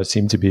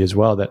seem to be as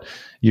well, that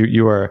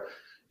you are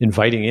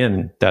inviting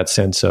in that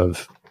sense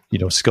of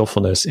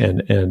skillfulness,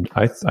 and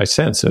I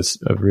sense it's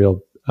a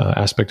real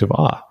aspect of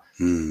awe,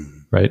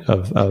 right?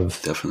 Of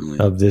definitely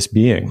of this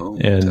being,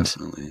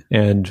 definitely.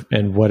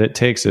 and what it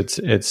takes. It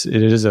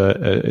is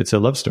a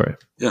love story.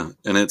 Yeah,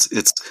 and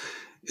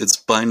it's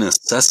by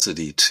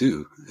necessity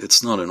too.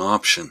 It's not an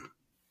option.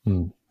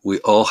 We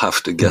all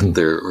have to get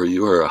there, or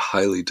you are a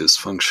highly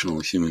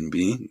dysfunctional human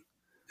being.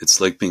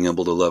 It's like being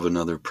able to love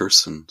another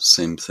person.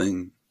 Same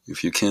thing.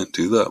 If you can't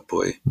do that,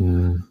 boy,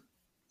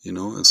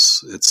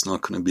 it's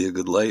not going to be a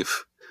good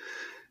life.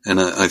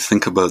 And I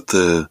think about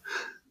the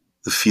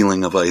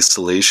feeling of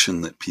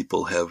isolation that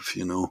people have,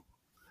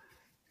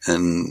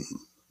 and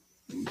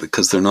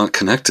because they're not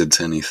connected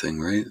to anything,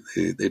 right?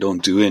 They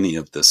don't do any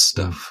of this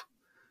stuff.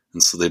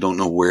 And so they don't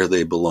know where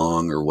they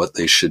belong or what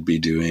they should be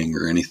doing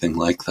or anything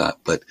like that.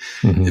 But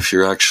if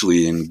you're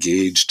actually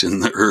engaged in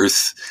the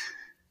earth,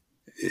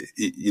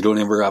 you don't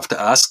ever have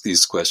to ask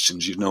these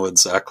questions. You know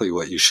exactly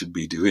what you should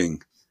be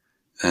doing.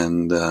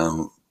 And,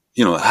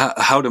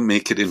 how to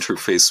make it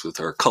interface with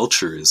our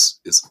culture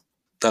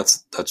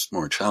that's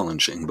more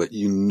challenging, but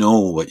you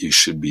know what you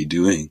should be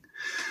doing.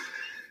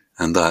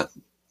 And that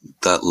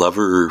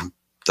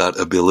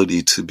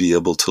ability to be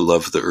able to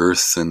love the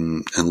earth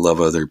and love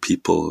other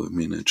people,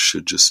 it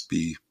should just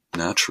be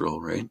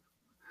natural, right?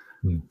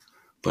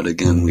 But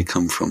again, we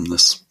come from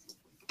this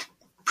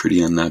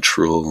pretty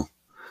unnatural,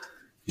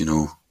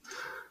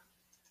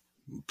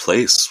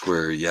 place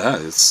where,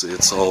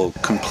 it's all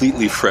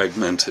completely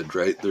fragmented,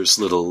 right? There's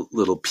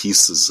little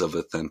pieces of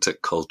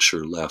authentic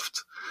culture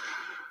left.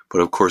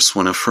 But of course,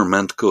 when a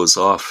ferment goes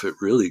off, it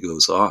really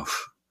goes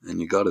off.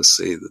 And you got to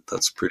say that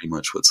that's pretty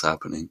much what's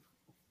happening.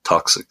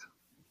 Toxic.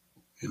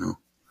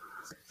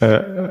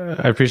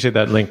 I appreciate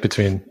that link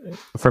between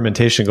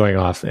fermentation going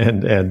off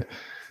and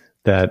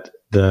that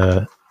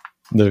the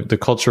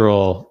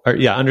cultural, or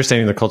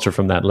understanding the culture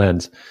from that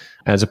lens,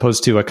 as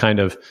opposed to a kind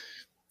of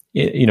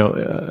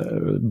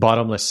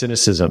bottomless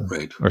cynicism,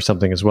 right, or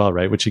something as well,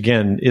 right? Which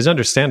again is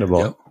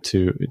understandable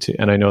to,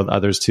 and I know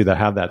others too that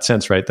have that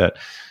sense, right? That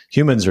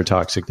humans are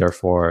toxic,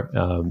 therefore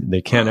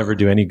they can't ever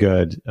do any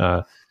good,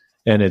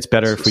 and it's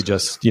better if we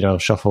just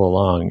shuffle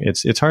along.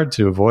 It's hard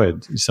to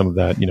avoid some of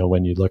that,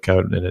 when you look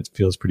out and it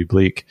feels pretty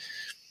bleak,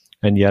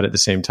 and yet at the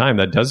same time,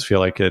 that does feel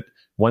like it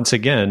once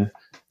again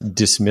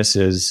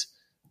dismisses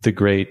the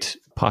great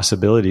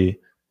possibility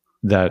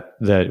that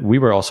we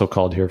were also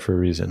called here for a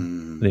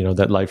reason.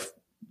 That life,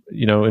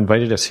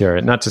 invited us here.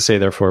 And not to say,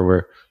 therefore,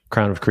 we're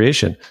crown of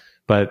creation,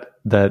 but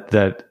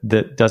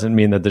that doesn't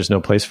mean that there's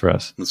no place for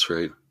us. That's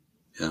right.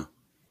 Yeah.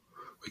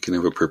 We can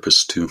have a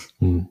purpose too.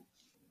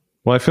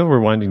 Well, I feel we're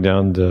winding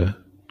down the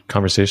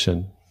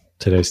conversation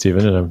today,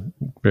 Stephen, and I'm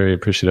very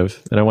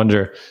appreciative. And I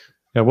wonder,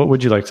 what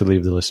would you like to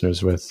leave the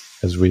listeners with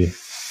as we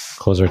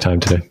close our time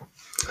today?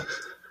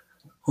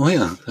 Oh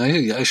yeah,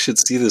 I should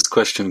see this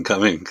question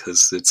coming,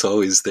 because it's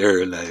always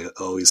there and it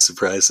always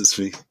surprises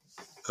me.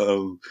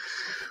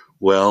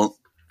 Well,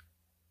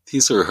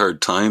 these are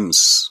hard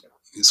times.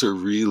 These are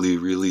really,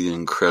 really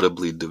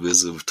incredibly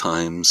divisive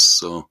times.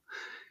 So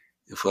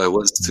if I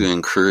was to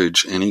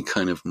encourage any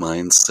kind of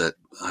mindset,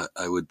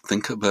 I would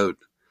think about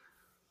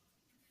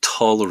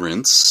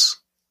tolerance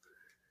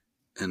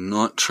and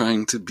not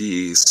trying to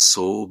be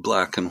so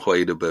black and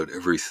white about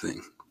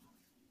everything.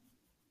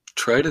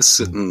 Try to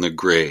sit in the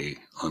gray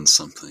on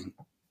something.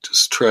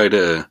 Just try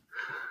to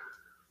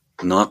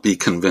not be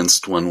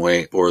convinced one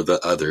way or the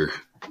other,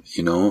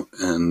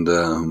 and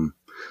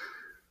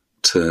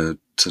to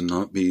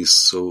not be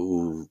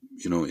so,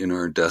 in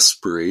our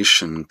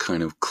desperation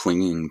kind of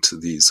clinging to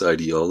these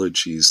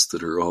ideologies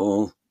that are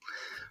all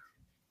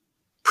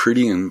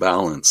pretty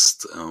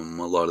imbalanced. A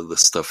lot of the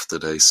stuff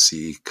that I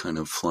see kind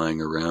of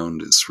flying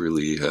around is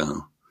really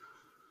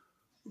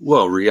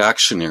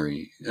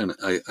reactionary. And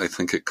I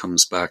think it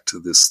comes back to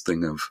this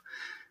thing of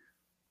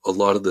a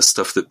lot of the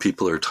stuff that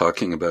people are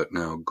talking about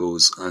now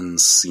goes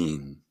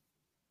unseen.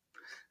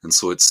 And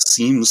so it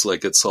seems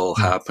like it's all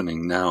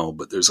happening now,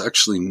 but there's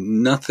actually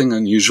nothing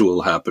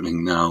unusual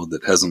happening now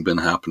that hasn't been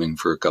happening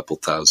for a couple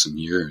thousand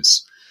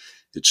years.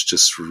 It's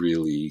just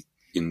really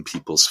in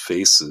people's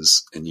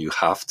faces, and you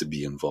have to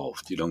be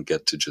involved. You don't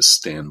get to just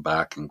stand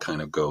back and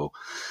kind of go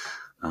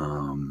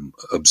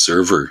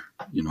observer,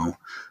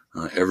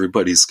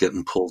 everybody's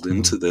getting pulled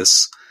into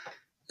this.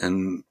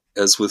 And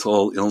as with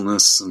all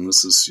illness, and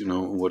this is,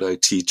 what I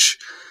teach,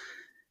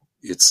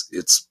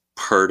 it's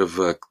part of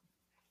a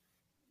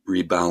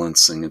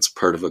rebalancing. It's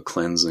part of a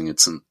cleansing.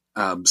 It's an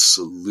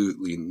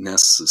absolutely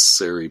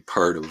necessary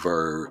part of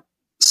our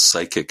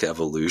psychic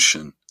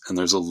evolution. And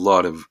there's a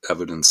lot of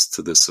evidence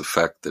to this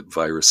effect that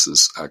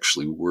viruses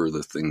actually were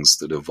the things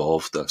that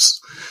evolved us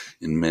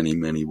in many,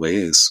 many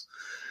ways.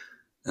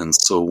 And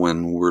so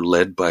when we're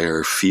led by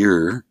our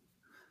fear,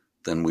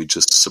 then we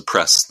just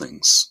suppress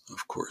things,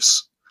 of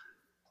course.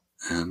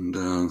 And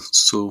I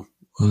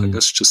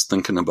guess just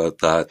thinking about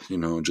that,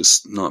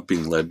 just not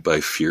being led by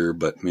fear,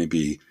 but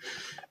maybe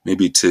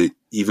to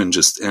even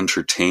just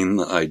entertain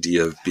the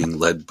idea of being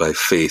led by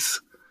faith,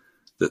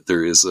 that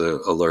there is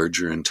a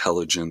larger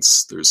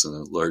intelligence, there's a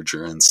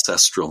larger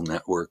ancestral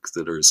network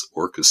that is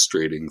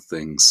orchestrating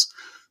things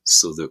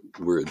so that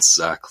we're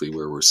exactly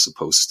where we're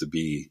supposed to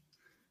be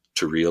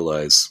to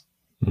realize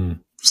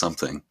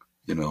something,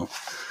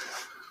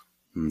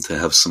 and to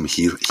have some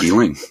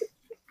healing.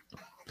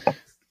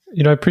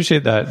 I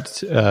appreciate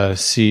that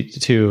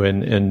seat too.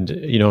 And in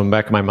the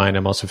back of my mind,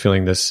 I'm also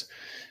feeling this,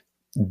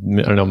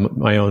 I don't know,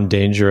 my own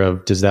danger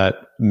of, does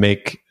that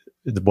make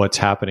what's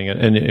happening?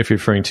 And if you're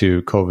referring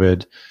to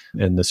COVID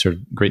and the sort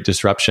of great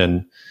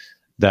disruption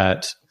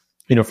that,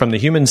 from the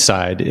human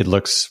side,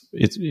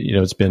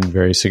 it's been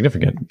very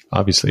significant,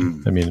 obviously.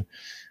 I mean,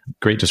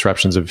 great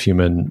disruptions of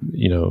human,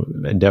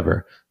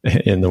 endeavor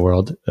in the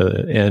world.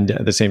 And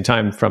at the same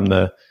time, from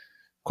the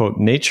quote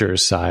nature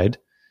side,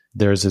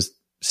 there's this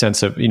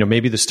sense of,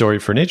 maybe the story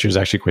for nature is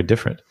actually quite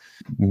different.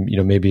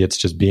 Maybe it's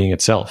just being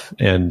itself.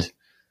 And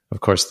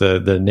of course,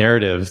 the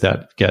narrative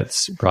that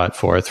gets brought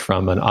forth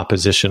from an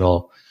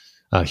oppositional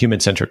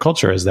human-centric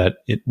culture is that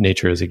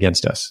nature is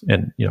against us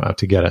and, out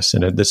to get us.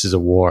 And this is a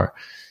war.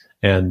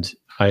 And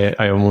I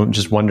am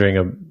just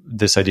wondering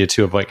this idea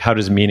too of like, how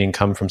does meaning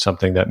come from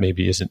something that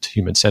maybe isn't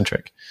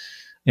human-centric?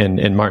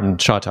 And Martyn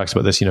Shaw talks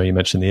about this, you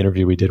mentioned the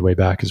interview we did way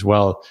back as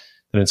well.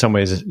 And in some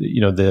ways,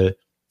 the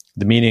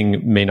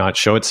meaning may not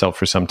show itself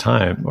for some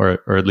time,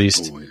 or at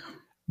least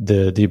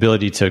the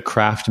ability to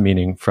craft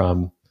meaning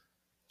from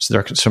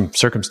some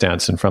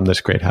circumstance and from this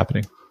great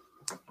happening.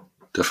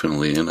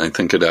 Definitely. And I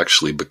think it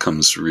actually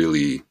becomes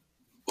really,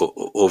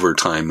 over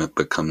time, it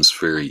becomes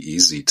very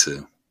easy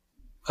to,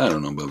 I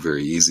don't know about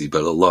very easy,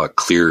 but a lot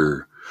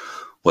clearer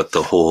what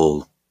the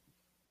whole,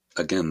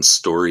 again,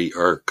 story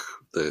arc,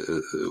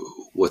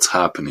 what's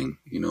happening,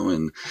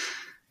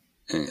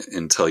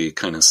 until you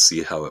kind of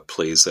see how it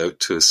plays out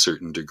to a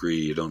certain degree.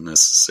 You don't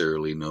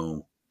necessarily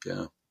know,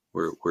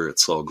 where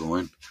it's all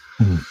going.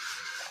 Mm-hmm.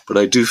 But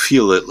I do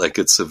feel it like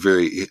it's a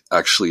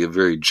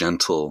very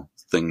gentle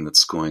thing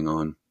that's going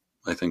on.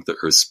 I think the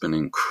Earth's been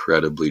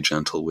incredibly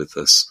gentle with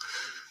us.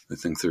 I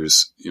think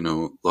there's,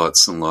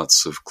 lots and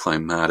lots of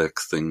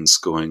climatic things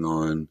going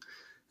on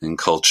and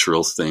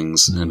cultural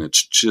things, mm-hmm. and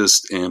it's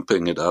just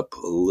amping it up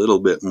a little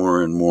bit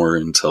more and more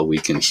until we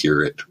can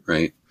hear it,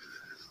 right?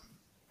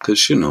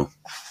 Because,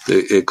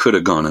 it could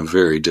have gone a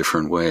very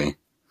different way,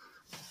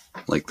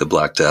 like the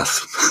Black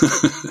Death.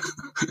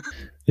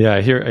 Yeah,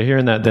 I hear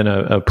in that then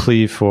a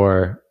plea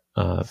for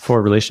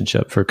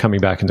relationship, for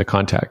coming back into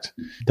contact.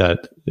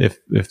 That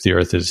if the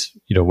Earth is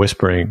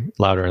whispering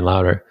louder and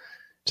louder,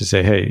 to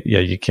say, hey, yeah,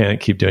 you can't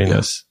keep doing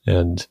this,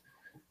 and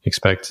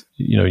expect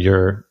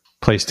your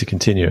place to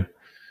continue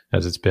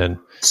as it's been.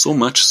 So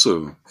much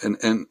so,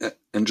 and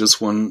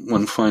just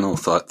one final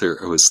thought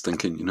there. I was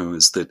thinking,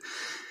 is that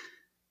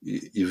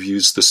you've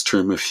used this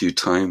term a few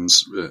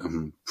times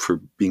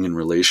for being in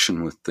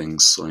relation with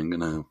things. So I'm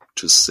going to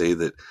just say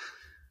that.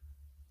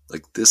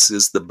 Like, this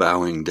is the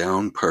bowing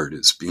down part,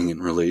 is being in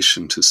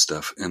relation to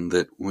stuff. And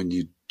that when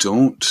you're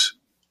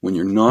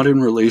not in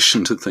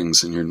relation to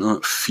things and you're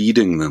not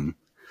feeding them,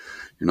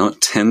 you're not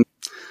tending,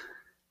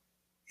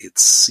 it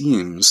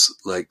seems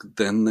like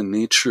then the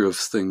nature of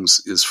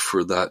things is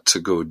for that to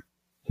go.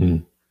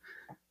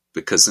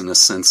 Because in a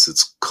sense,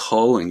 it's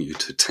calling you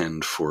to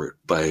tend for it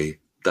by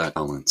that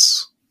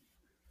balance.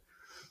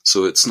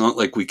 So it's not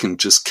like we can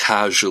just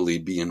casually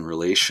be in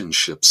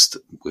relationships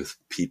with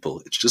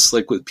people. It's just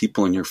like with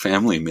people in your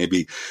family.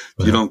 Maybe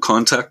if you don't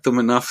contact them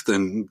enough,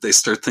 then they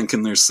start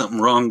thinking there's something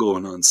wrong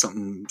going on,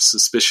 something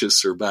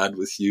suspicious or bad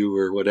with you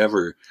or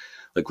whatever.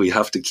 Like, we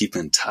have to keep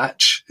in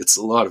touch. It's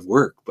a lot of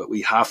work, but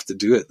we have to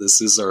do it.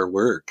 This is our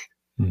work,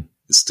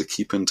 is to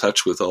keep in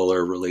touch with all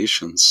our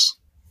relations.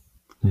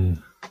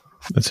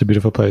 That's a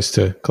beautiful place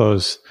to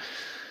close.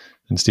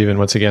 And Stephen,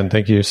 once again,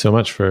 thank you so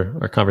much for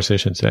our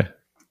conversation today.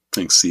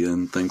 Thanks,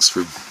 Ian. Thanks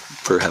for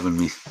having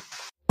me.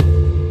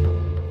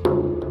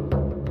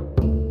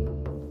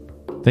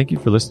 Thank you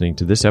for listening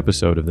to this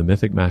episode of The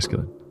Mythic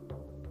Masculine.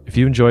 If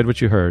you enjoyed what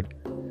you heard,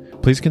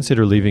 please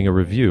consider leaving a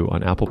review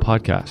on Apple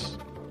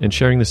Podcasts and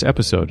sharing this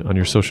episode on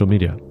your social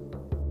media.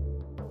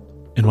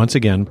 And once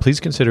again, please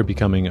consider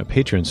becoming a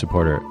Patreon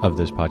supporter of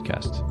this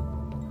podcast.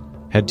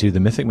 Head to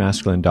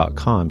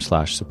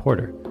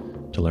themythicmasculine.com/supporter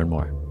to learn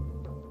more.